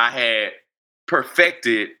I had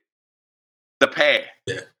perfected the path.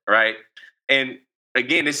 Yeah. Right? And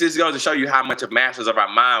again, this just goes to show you how much of masters of our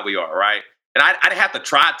mind we are, right? And I didn't have to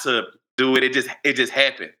try to do it. It just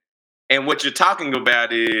happened. And what you're talking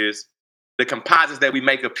about is the composites that we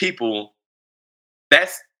make of people.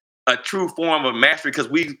 That's a true form of mastery because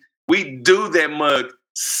we do that mug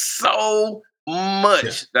so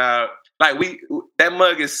much. Yeah. That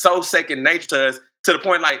mug is so second nature to us, to the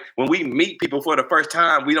point, like, when we meet people for the first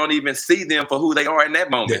time, we don't even see them for who they are in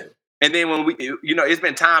that moment. Yeah. And then when it's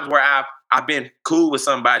been times where I've been cool with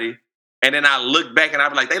somebody, and then I look back and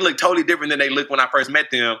I'm like, they look totally different than they looked when I first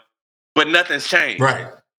met them, but nothing's changed. Right.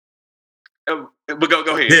 But go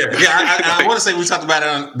ahead. Yeah. I want to say we talked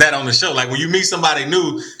about that on the show. Like, when you meet somebody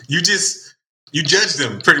new, you judge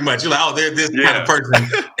them pretty much. You're like, oh, they're this kind of person,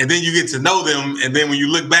 and then you get to know them, and then when you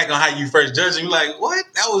look back on how you first judged them, you're like, what?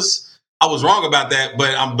 I was wrong about that,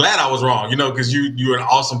 but I'm glad I was wrong. Because you're an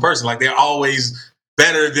awesome person. Like, they're always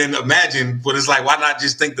better than imagined, but it's like, why not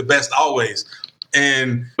just think the best always?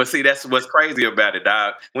 But see, that's what's crazy about it,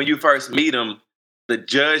 dog. When you first meet them, the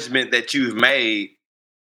judgment that you've made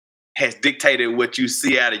has dictated what you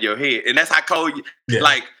see out of your head. And that's how cold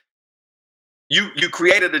like, you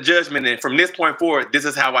created a judgment, and from this point forward, this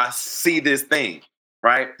is how I see this thing,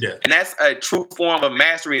 right? Yeah. And that's a true form of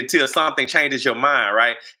mastery until something changes your mind,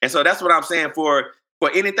 right? And so that's what I'm saying for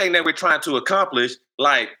anything that we're trying to accomplish,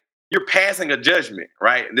 like, you're passing a judgment,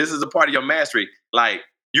 right? This is a part of your mastery. Like,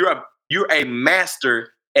 you're a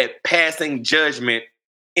master at passing judgment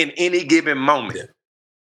in any given moment. Yeah.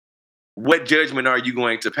 What judgment are you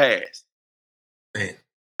going to pass? Man.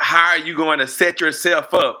 How are you going to set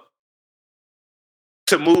yourself up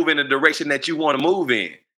to move in the direction that you want to move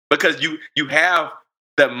in? Because you have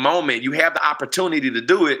the moment, you have the opportunity to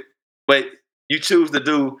do it, but you choose to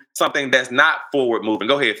do something that's not forward moving.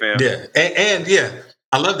 Go ahead, fam. Yeah, and yeah,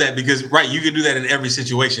 I love that because right, you can do that in every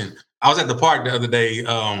situation. I was at the park the other day,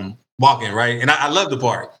 walking, right, and I love the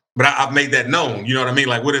park, but I've made that known. You know what I mean?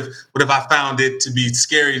 Like, what if I found it to be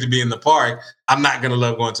scary to be in the park? I'm not gonna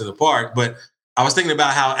love going to the park. But I was thinking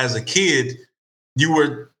about how as a kid,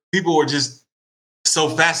 people were just so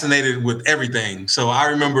fascinated with everything. So I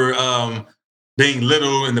remember being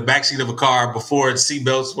little in the backseat of a car before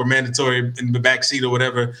seatbelts were mandatory in the backseat or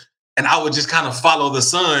whatever. And I would just kind of follow the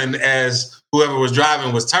sun as whoever was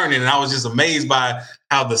driving was turning. And I was just amazed by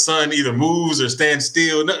how the sun either moves or stands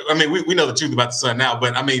still. I mean, we know the truth about the sun now,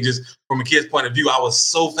 but I mean, just from a kid's point of view, I was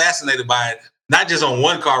so fascinated by it, not just on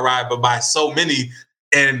one car ride, but by so many.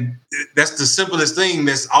 And that's the simplest thing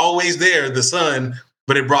that's always there, the sun,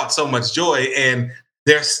 but it brought so much joy. And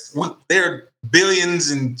there are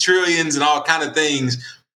billions and trillions and all kind of things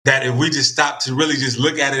that if we just stop to really just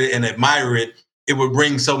look at it and admire it, it would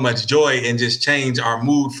bring so much joy and just change our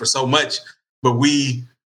mood for so much. But we've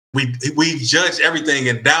judged everything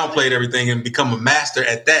and downplayed everything and become a master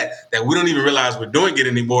at that we don't even realize we're doing it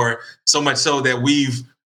anymore. So much so that we've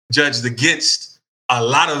judged against a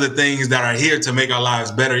lot of the things that are here to make our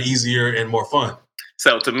lives better, easier, and more fun.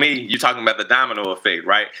 So to me, you're talking about the domino effect,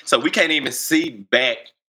 right? So we can't even see back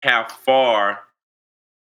how far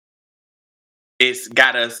it's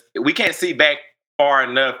got us. We can't see back far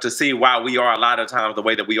enough to see why we are a lot of times the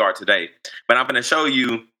way that we are today. But I'm going to show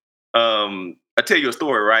you, I'll tell you a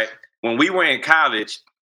story, right? When we were in college,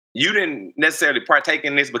 you didn't necessarily partake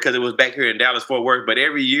in this because it was back here in Dallas, Fort Worth, but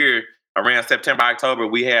every year around September, October,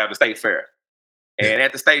 we have the state fair. And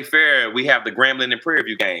at the state fair, we have the Grambling and Prairie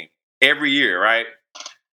View game every year, right?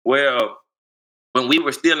 Well, when we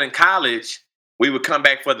were still in college, we would come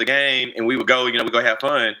back for the game and we would go, we go have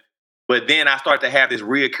fun. But then I started to have this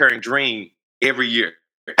reoccurring dream every year.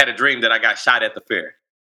 I had a dream that I got shot at the fair,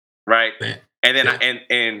 right? Man. And then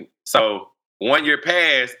and so 1 year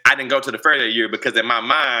passed, I didn't go to the fair that year because in my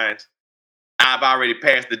mind, I've already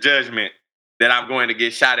passed the judgment that I'm going to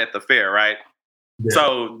get shot at the fair, right? Yeah.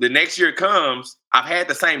 So the next year comes, I've had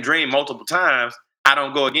the same dream multiple times. I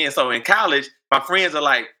don't go again. So in college, my friends are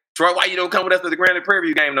like, Troy, why you don't come with us to the Grambling Prairie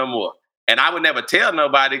View game no more? And I would never tell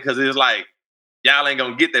nobody because it's like, y'all ain't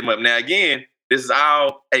going to get them up. Now, again, this is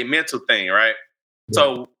all a mental thing, right? Yeah.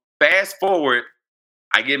 So fast forward,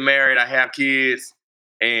 I get married, I have kids,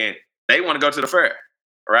 and they want to go to the fair,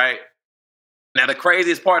 right? Now, the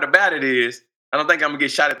craziest part about it is I don't think I'm going to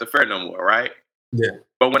get shot at the fair no more, right? Yeah.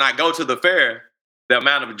 But when I go to the fair, the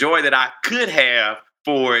amount of joy that I could have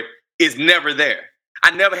for it is never there.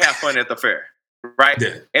 I never have fun at the fair, right?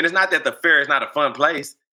 Yeah. And it's not that the fair is not a fun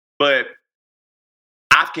place, but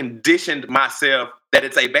I've conditioned myself that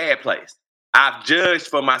it's a bad place. I've judged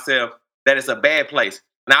for myself that it's a bad place.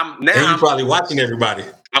 Now you're probably watching everybody.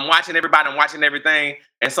 I'm watching everybody. I'm watching everything.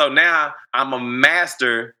 And so now I'm a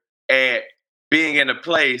master at being in a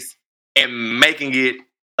place and making it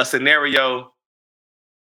a scenario.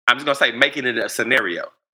 I'm just going to say making it a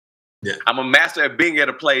scenario. Yeah. I'm a master at being at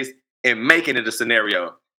a place and making it a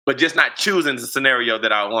scenario, but just not choosing the scenario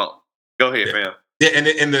that I want. Go ahead, fam. Yeah,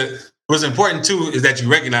 and what's important too is that you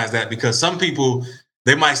recognize that because some people,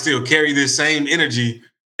 they might still carry this same energy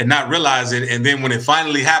and not realize it. And then when it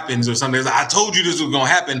finally happens or something, like, I told you this was going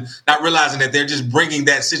to happen, not realizing that they're just bringing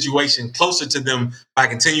that situation closer to them by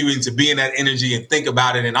continuing to be in that energy and think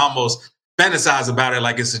about it and almost fantasize about it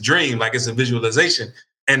like it's a dream, like it's a visualization.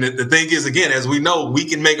 And the thing is, again, as we know, we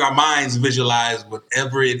can make our minds visualize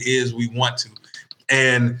whatever it is we want to.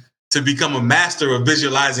 And to become a master of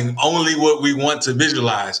visualizing only what we want to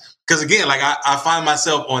visualize. Because again, like I find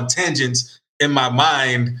myself on tangents in my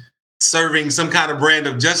mind, serving some kind of brand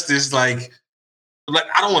of justice. Like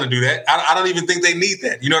I don't want to do that. I don't even think they need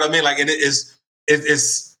that. You know what I mean? Like, and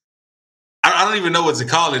it's I don't even know what to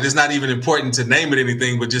call it. It's not even important to name it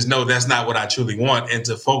anything, but just know that's not what I truly want. And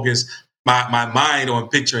to focus my mind on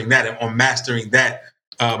picturing that and on mastering that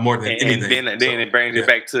more than anything. And then it brings it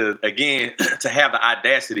back to, again, to have the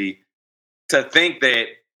audacity to think that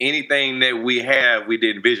anything that we have, we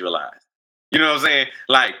didn't visualize. You know what I'm saying?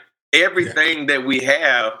 Like everything that we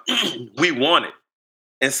have, we want it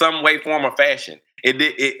in some way, form, or fashion. It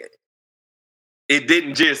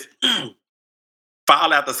didn't just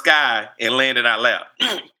fall out the sky and land in our lap.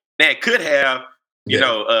 Now it could have, you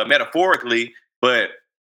know, metaphorically, but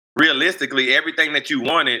realistically, everything that you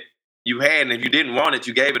wanted, you had, and if you didn't want it,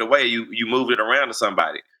 you gave it away. You moved it around to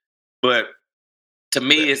somebody. But to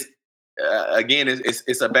me, again,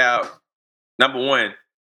 it's about, number one,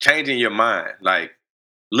 changing your mind, like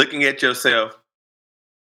looking at yourself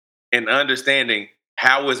and understanding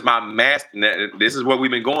how is my master. This is where we've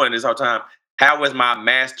been going this whole time. How is my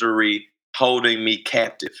mastery holding me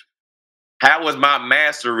captive? How is my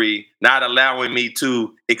mastery not allowing me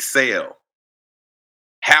to excel?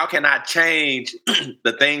 How can I change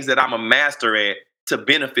the things that I'm a master at to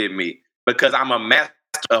benefit me? Because I'm a master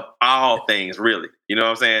of all things, really. You know what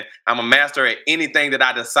I'm saying? I'm a master at anything that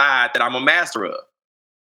I decide that I'm a master of.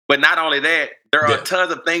 But not only that, there are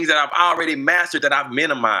tons of things that I've already mastered that I've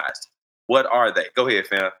minimized. What are they? Go ahead,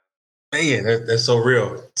 fam. Man, that's so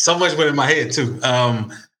real. So much went in my head too.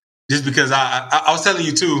 Just because I was telling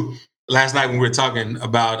you too last night when we were talking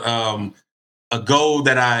about a goal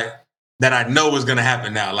that I know is going to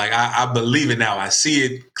happen now. Like I believe it now. I see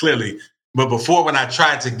it clearly. But before, when I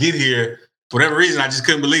tried to get here, for whatever reason, I just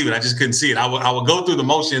couldn't believe it. I just couldn't see it. I would go through the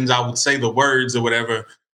motions. I would say the words or whatever,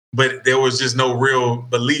 but there was just no real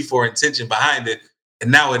belief or intention behind it.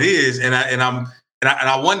 And now it is. And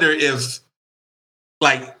I wonder if,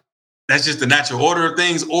 like, that's just the natural order of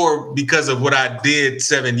things, or because of what I did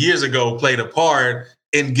 7 years ago played a part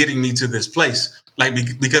in getting me to this place. Like,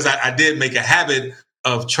 because I did make a habit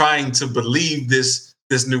of trying to believe this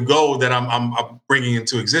new goal that I'm bringing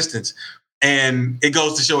into existence. And it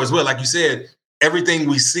goes to show as well, like you said, everything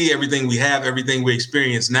we see, everything we have, everything we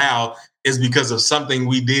experience now is because of something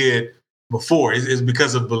we did before. It's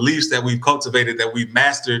because of beliefs that we've cultivated, that we've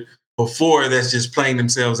mastered before, that's just playing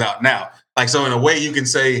themselves out now. Like, so in a way you can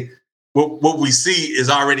say what we see is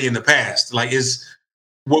already in the past. Like, is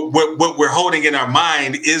what we're holding in our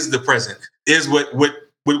mind is the present, is what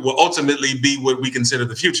will ultimately be what we consider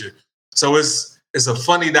the future. So it's a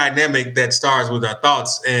funny dynamic that starts with our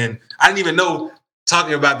thoughts. And I didn't even know,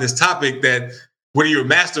 talking about this topic, that what you're a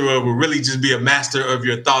master of will really just be a master of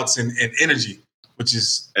your thoughts and energy, which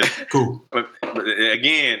is cool. But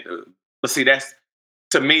again, see, that's,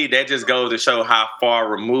 to me, that just goes to show how far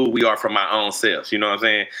removed we are from our own selves. You know what I'm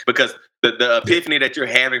saying? Because the epiphany that you're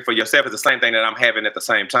having for yourself is the same thing that I'm having at the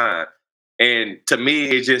same time. And to me,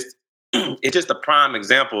 it's just a prime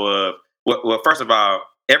example of, well, first of all,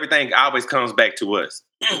 everything always comes back to us.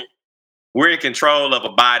 We're in control of a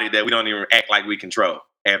body that we don't even act like we control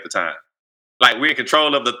half the time. Like, we're in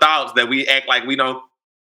control of the thoughts that we act like we don't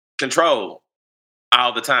control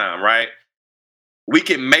all the time, right? We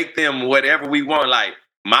can make them whatever we want. Like,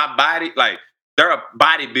 my body, like, there are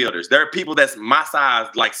bodybuilders. There are people that's my size,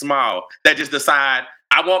 like small, that just decide,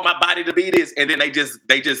 I want my body to be this, and then they just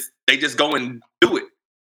go and do it.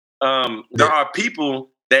 There are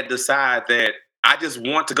people that decide that I just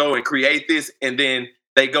want to go and create this, and then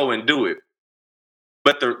they go and do it.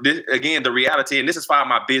 But the reality, and this is for all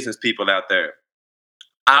my business people out there,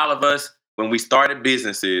 all of us, when we started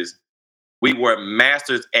businesses, we were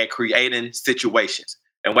masters at creating situations.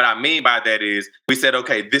 And what I mean by that is, we said,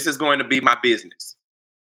 okay, this is going to be my business.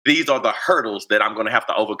 These are the hurdles that I'm going to have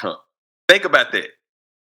to overcome. Think about that.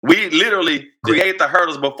 We literally create the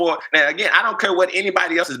hurdles before. Now, again, I don't care what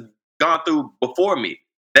anybody else has gone through before me.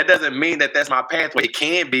 That doesn't mean that that's my pathway. It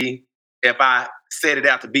can be if I set it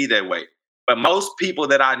out to be that way. But most people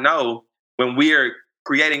that I know, when we're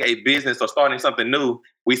creating a business or starting something new,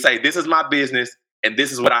 we say, this is my business and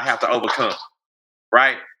this is what I have to overcome,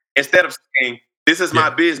 right? Instead of saying, this is my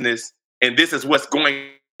business and this is what's going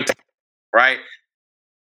to happen, right?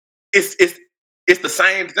 It's the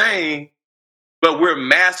same thing, but we're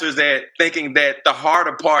masters at thinking that the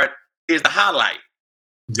harder part is the highlight.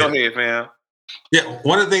 Go ahead, fam. Yeah,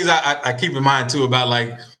 one of the things I keep in mind too about,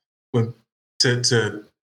 like, when to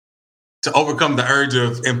overcome the urge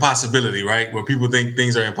of impossibility, right? Where people think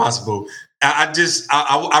things are impossible.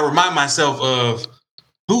 I remind myself of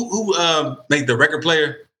who made the record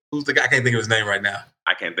player. Who's the guy? I can't think of his name right now.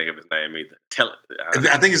 I can't think of his name either.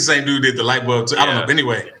 I think it's the same dude who did the light bulb too. I don't know. But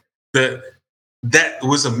anyway, that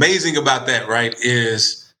what's amazing about that, right,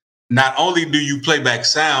 is not only do you play back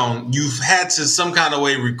sound, you've had to some kind of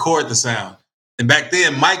way record the sound. And back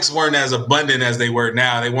then, mics weren't as abundant as they were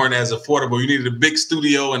now. They weren't as affordable. You needed a big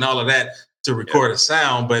studio and all of that to record a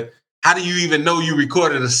sound. But how do you even know you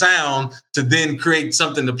recorded a sound to then create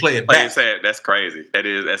something to play it back? That's crazy.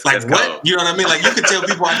 That's like, what? Cool. You know what I mean? Like, you could tell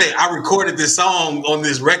people all day, I recorded this song on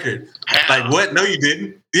this record. How? Like, what? No, you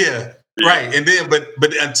didn't. Yeah. Right. And then, but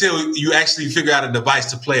until you actually figure out a device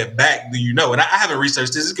to play it back, do you know? And I haven't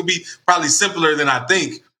researched this. It could be probably simpler than I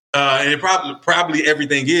think. And it probably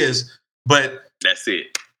everything is. But that's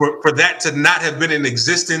it. For that to not have been in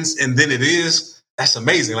existence and then it is, that's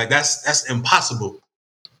amazing. Like, that's impossible.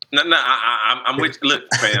 No, I'm with you. Look,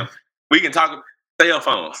 fam, we can talk cell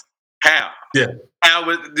phones. How? Yeah. How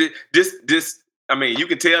was this? I mean, you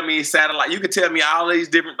can tell me satellite. You can tell me all of these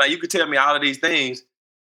different. Like, you can tell me all of these things.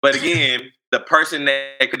 But again, the person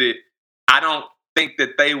that could it, I don't think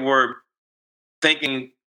that they were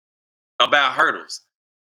thinking about hurdles.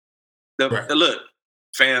 Look,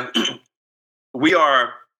 fam, we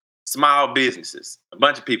are small businesses, a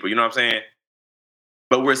bunch of people. You know what I'm saying?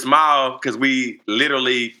 But we're small because we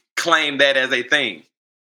literally claim that as a thing.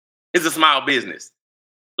 It's a small business.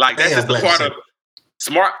 Like, that's just a part of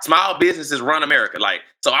small businesses run America. Like,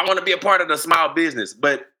 so I want to be a part of the small business,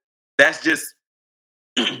 but that's just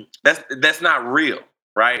that's not real,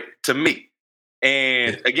 right? To me.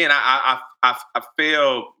 And again, I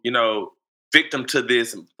feel, victim to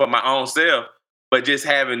this for my own self, but just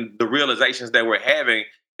having the realizations that we're having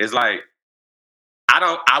is like,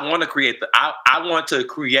 I want to create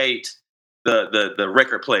the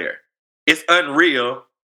record player. It's unreal.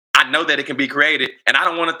 I know that it can be created, and I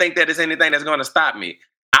don't want to think that it's anything that's going to stop me.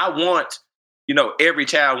 I want, every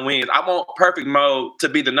child wins. I want Perfect Mode to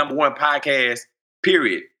be the #1 podcast,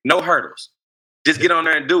 period. No hurdles. Just get on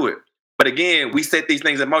there and do it. But again, we set these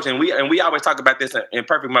things in motion. We always talk about this in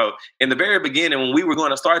Perfect Mode. In the very beginning, when we were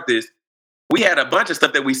going to start this, we had a bunch of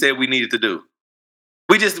stuff that we said we needed to do.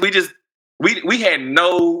 We had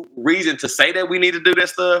no reason to say that we need to do that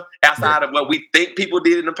stuff outside of what we think people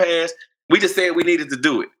did in the past. We just said we needed to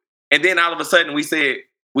do it. And then all of a sudden we said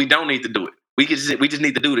we don't need to do it. We just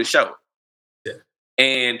need to do the show. Yeah.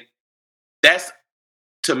 And that's,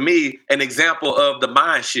 to me, an example of the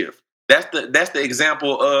mind shift. That's the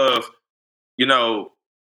example of,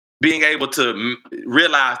 being able to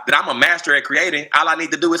realize that I'm a master at creating. All I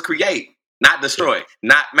need to do is create, not destroy,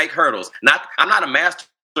 not make hurdles. I'm not a master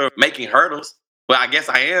of making hurdles, but I guess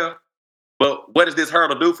I am. But what does this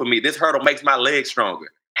hurdle do for me? This hurdle makes my legs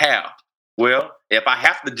stronger. How? Well, if I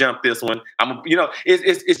have to jump this one,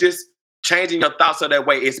 it's just changing your thoughts so that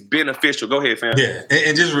way it's beneficial. Go ahead, fam. Yeah,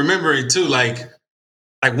 and just remembering too, like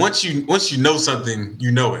once you know something,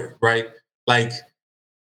 you know it, right? Like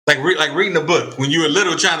reading a book. When you were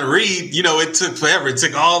little trying to read, it took forever. It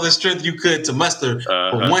took all the strength you could to muster.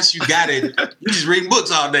 But once you got it, you just reading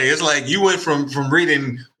books all day. It's like you went from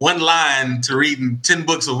reading one line to reading 10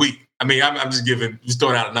 books a week. I mean, I'm just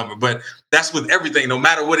throwing out a number, but that's with everything. No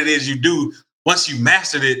matter what it is you do, once you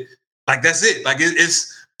mastered it, like that's it. Like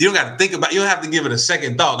it's you don't got to think about. You don't have to give it a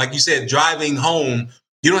second thought. Like you said, driving home,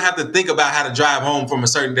 you don't have to think about how to drive home from a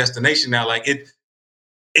certain destination now. Like it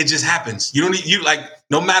just happens. You don't need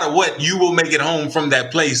no matter what, you will make it home from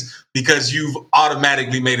that place because you've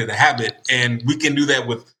automatically made it a habit, and we can do that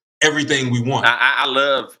with everything we want. I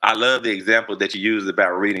love the example that you used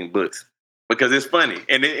about reading books. Because it's funny.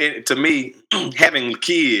 And to me, having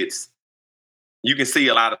kids, you can see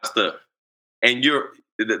a lot of stuff. And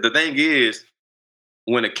the thing is,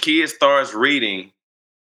 when a kid starts reading,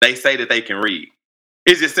 they say that they can read.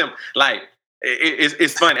 It's just simple. Like,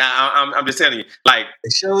 it's funny. I'm just telling you. Like, they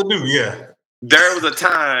sure do, yeah. There was a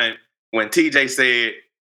time when TJ said,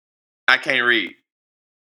 I can't read.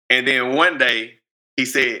 And then one day, he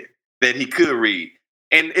said that he could read.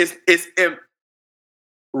 And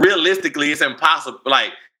realistically, it's impossible.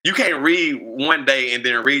 Like, you can't read one day and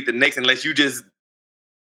then read the next unless you just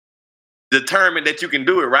determine that you can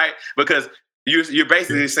do it, right? Because you're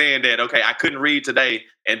basically saying that, okay, I couldn't read today,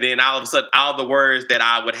 and then all of a sudden, all the words that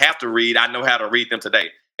I would have to read, I know how to read them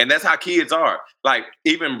today. And that's how kids are. Like,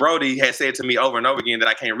 even Brody has said to me over and over again that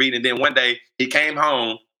I can't read. And then one day, he came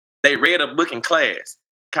home, they read a book in class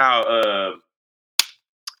called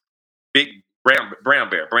Big Brown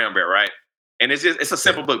Bear, right? And it's a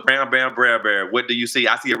simple book. Brown bear. What do you see?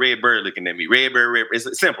 I see a red bird looking at me. Red bird.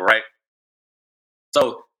 It's simple, right?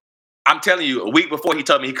 So I'm telling you, a week before he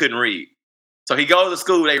told me he couldn't read. So he goes to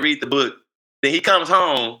school, they read the book. Then he comes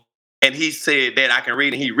home and he said that I can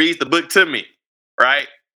read, and he reads the book to me, right?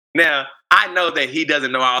 Now, I know that he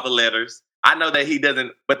doesn't know all the letters. I know that he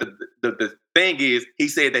doesn't, but the thing is, he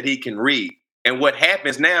said that he can read. And what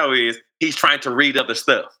happens now is he's trying to read other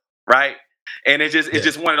stuff, right? And it's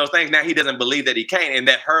just one of those things. Now he doesn't believe that he can, and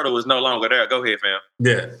that hurdle is no longer there. Go ahead, fam.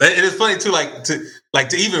 Yeah, and it's funny too.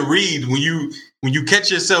 To even read when you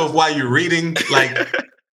catch yourself while you're reading, like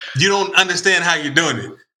you don't understand how you're doing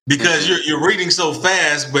it because you're reading so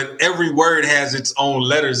fast, but every word has its own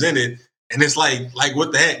letters in it, and it's like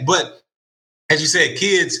what the heck. But as you said,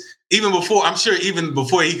 kids, even before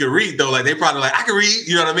he could read though, like they probably like I can read.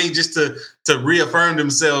 You know what I mean? Just to reaffirm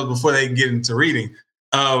themselves before they get into reading.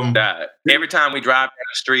 Every time we drive down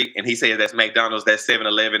the street and he says that's McDonald's, that's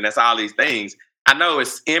 7-Eleven, that's all these things, I know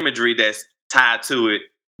it's imagery that's tied to it.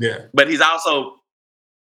 Yeah. But he's also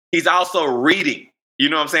reading. You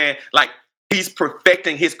know what I'm saying? Like he's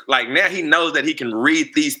perfecting his, like now he knows that he can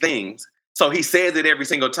read these things. So he says it every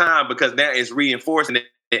single time because now it's reinforcing it.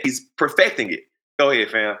 He's perfecting it. Go ahead,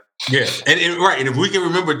 fam. Yeah, and right, and if we can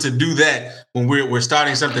remember to do that when we're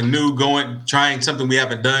starting something new, trying something we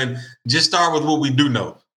haven't done, just start with what we do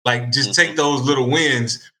know. Like, just take those little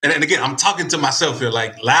wins. And again, I'm talking to myself here,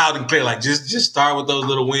 like loud and clear. Like, just start with those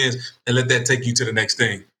little wins and let that take you to the next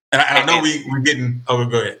thing. And I know we're getting. Oh,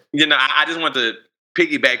 go ahead. You know, I just want to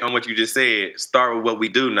piggyback on what you just said. Start with what we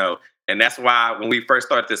do know, and that's why when we first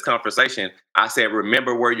started this conversation, I said,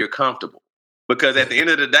 remember where you're comfortable, because at the end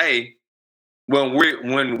of the day,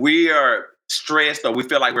 when we are stressed or we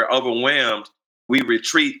feel like we're overwhelmed, we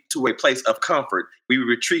retreat to a place of comfort. We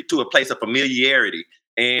retreat to a place of familiarity.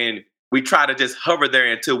 And we try to just hover there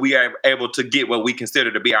until we are able to get what we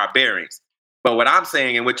consider to be our bearings. But what I'm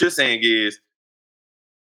saying and what you're saying is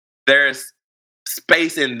there's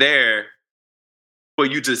space in there for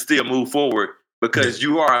you to still move forward because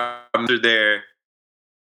you are under there.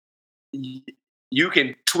 You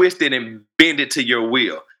can twist it and bend it to your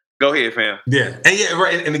will. Go ahead, fam. Yeah. And yeah,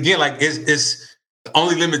 right. And again, like it's the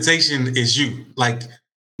only limitation is you. Like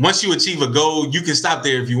once you achieve a goal, you can stop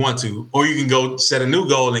there if you want to, or you can go set a new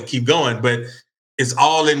goal and keep going. But it's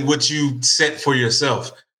all in what you set for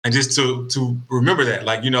yourself. And just to remember that,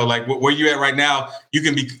 like, you know, like where you're at right now, you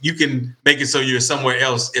can make it so you're somewhere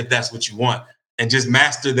else if that's what you want, and just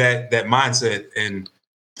master that mindset. And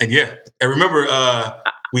yeah, and remember,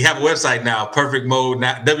 we have a website now, Perfect Mode,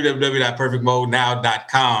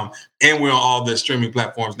 www.perfectmodenow.com, and we're on all the streaming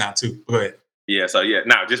platforms now too. Go ahead. Yeah, so yeah,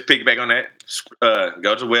 now just piggyback on that.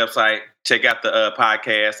 Go to the website, check out the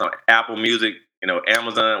podcast on Apple Music, you know,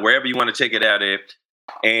 Amazon, wherever you want to check it out at.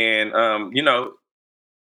 And you know,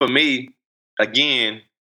 for me, again,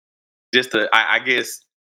 just to I guess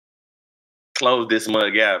close this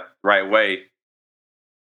mug out right way.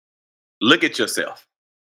 Look at yourself.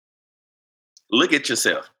 Look at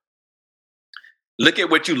yourself. Look at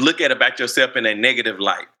what you look at about yourself in a negative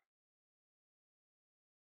light.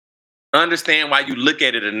 Understand why you look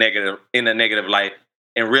at it in a negative light,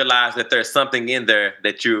 and realize that there's something in there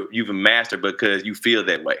that you've mastered because you feel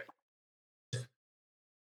that way.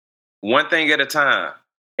 One thing at a time,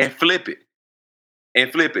 and flip it. And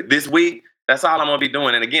flip it. This week, that's all I'm gonna be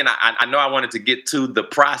doing. And again, I know I wanted to get to the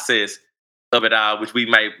process of it all, which we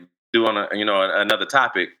might do on another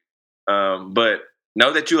topic. But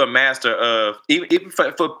know that you're a master of, even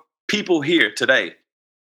for people here today,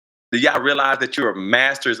 do y'all realize that you're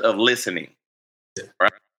masters of listening?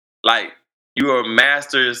 Right? Like, you are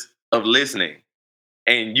masters of listening.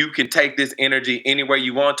 And you can take this energy anywhere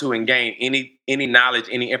you want to and gain any knowledge,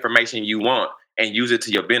 any information you want, and use it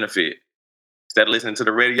to your benefit. Instead of listening to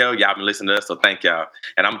the radio, y'all been listening to us, so thank y'all.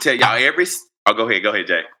 And I'm gonna tell y'all go ahead,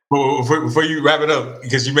 Jay. Well, before you wrap it up,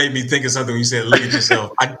 because you made me think of something when you said look at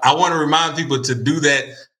yourself. I want to remind people to do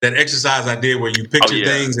that exercise I did where you picture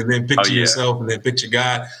things and then picture yourself and then picture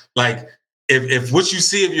God. Like if what you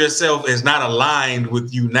see of yourself is not aligned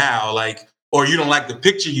with you now, like, or you don't like the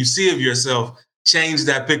picture you see of yourself, change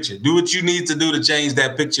that picture. Do what you need to do to change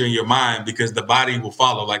that picture in your mind, because the body will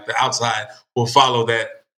follow, like the outside will follow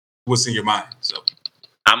that what's in your mind. So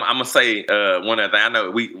I'm gonna say one other thing. I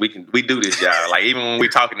know we do this, y'all. Like, even when we're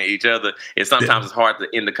talking to each other, it's hard to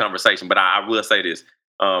end the conversation. But I will say this: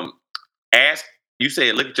 you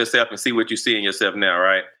said look at yourself and see what you see in yourself now,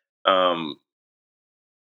 right?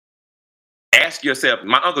 Ask yourself.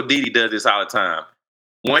 My Uncle Didi does this all the time.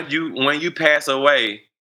 When you pass away,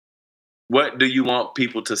 what do you want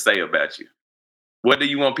people to say about you? What do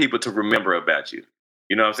you want people to remember about you?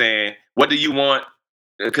 You know what I'm saying? What do you want?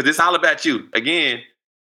 Because it's all about you. Again,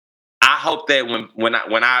 I hope that when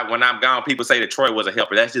I'm gone, people say that Troy was a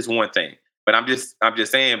helper. That's just one thing. But I'm just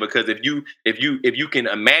saying, because if you can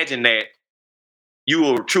imagine that, you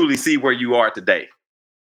will truly see where you are today.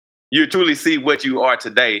 You truly see what you are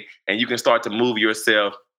today, and you can start to move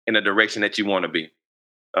yourself in the direction that you want to be.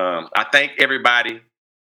 I thank everybody.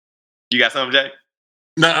 You got something, Jay?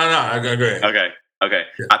 No. Go ahead. Okay.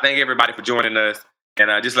 Yeah. I thank everybody for joining us. And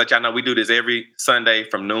just let y'all know, we do this every Sunday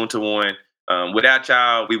from noon to 1. Without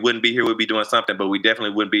y'all, we wouldn't be here. We'd be doing something, but we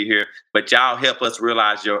definitely wouldn't be here. But y'all help us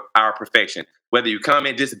realize our perfection. Whether you come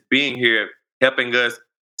in, just being here, helping us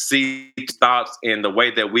see thoughts and the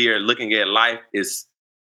way that we are looking at life is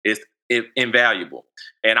invaluable.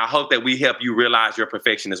 And I hope that we help you realize your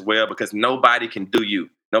perfection as well, because nobody can do you.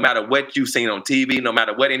 No matter what you've seen on TV, no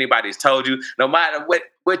matter what anybody's told you, no matter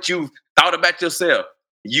what you've thought about yourself,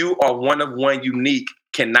 you are one of one, unique,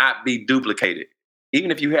 cannot be duplicated. Even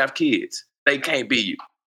if you have kids, they can't be you.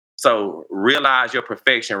 So realize your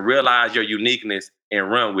perfection, realize your uniqueness,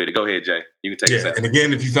 and run with it. Go ahead, Jay. You can take it. And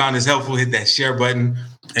again, if you found this helpful, hit that share button.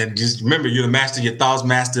 And just remember, you're the master of your thoughts,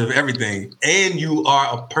 master of everything. And you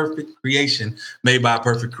are a perfect creation made by a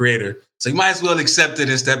perfect creator. So you might as well accept it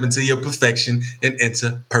and step into your perfection and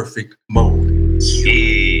enter perfect mode.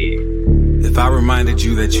 Yeah. If I reminded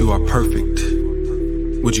you that you are perfect,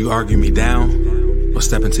 would you argue me down or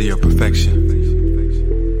step into your perfection?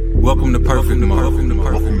 Welcome to Perfect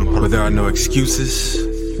Mode, where there are no excuses,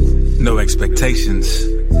 no expectations,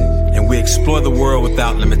 and we explore the world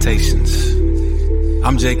without limitations.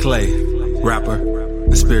 I'm Jay Clay, rapper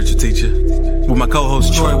and spiritual teacher, with my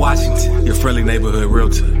co-host Troy Washington, your friendly neighborhood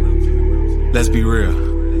realtor. Let's be real,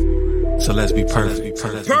 so let's be perfect.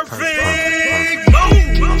 Perfect mode.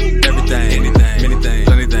 Everything, anything, anything,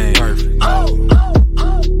 anything, perfect.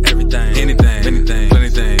 Everything, anything, anything,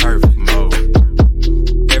 anything, perfect mode.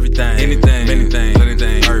 Everything, anything, anything,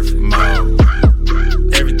 anything, perfect mode.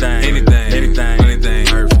 Everything, anything, anything, anything,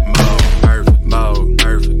 perfect mode. Perfect mode,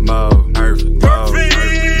 perfect mode, perfect mode,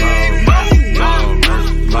 perfect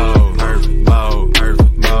mode, perfect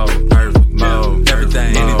mode, perfect mode,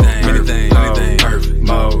 everything, anything, anything, anything, perfect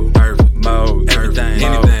mode, perfect mode, everything,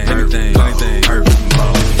 anything, anything, anything, perfect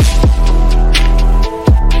mode.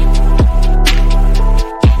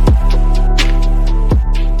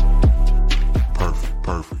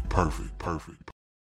 Perfect.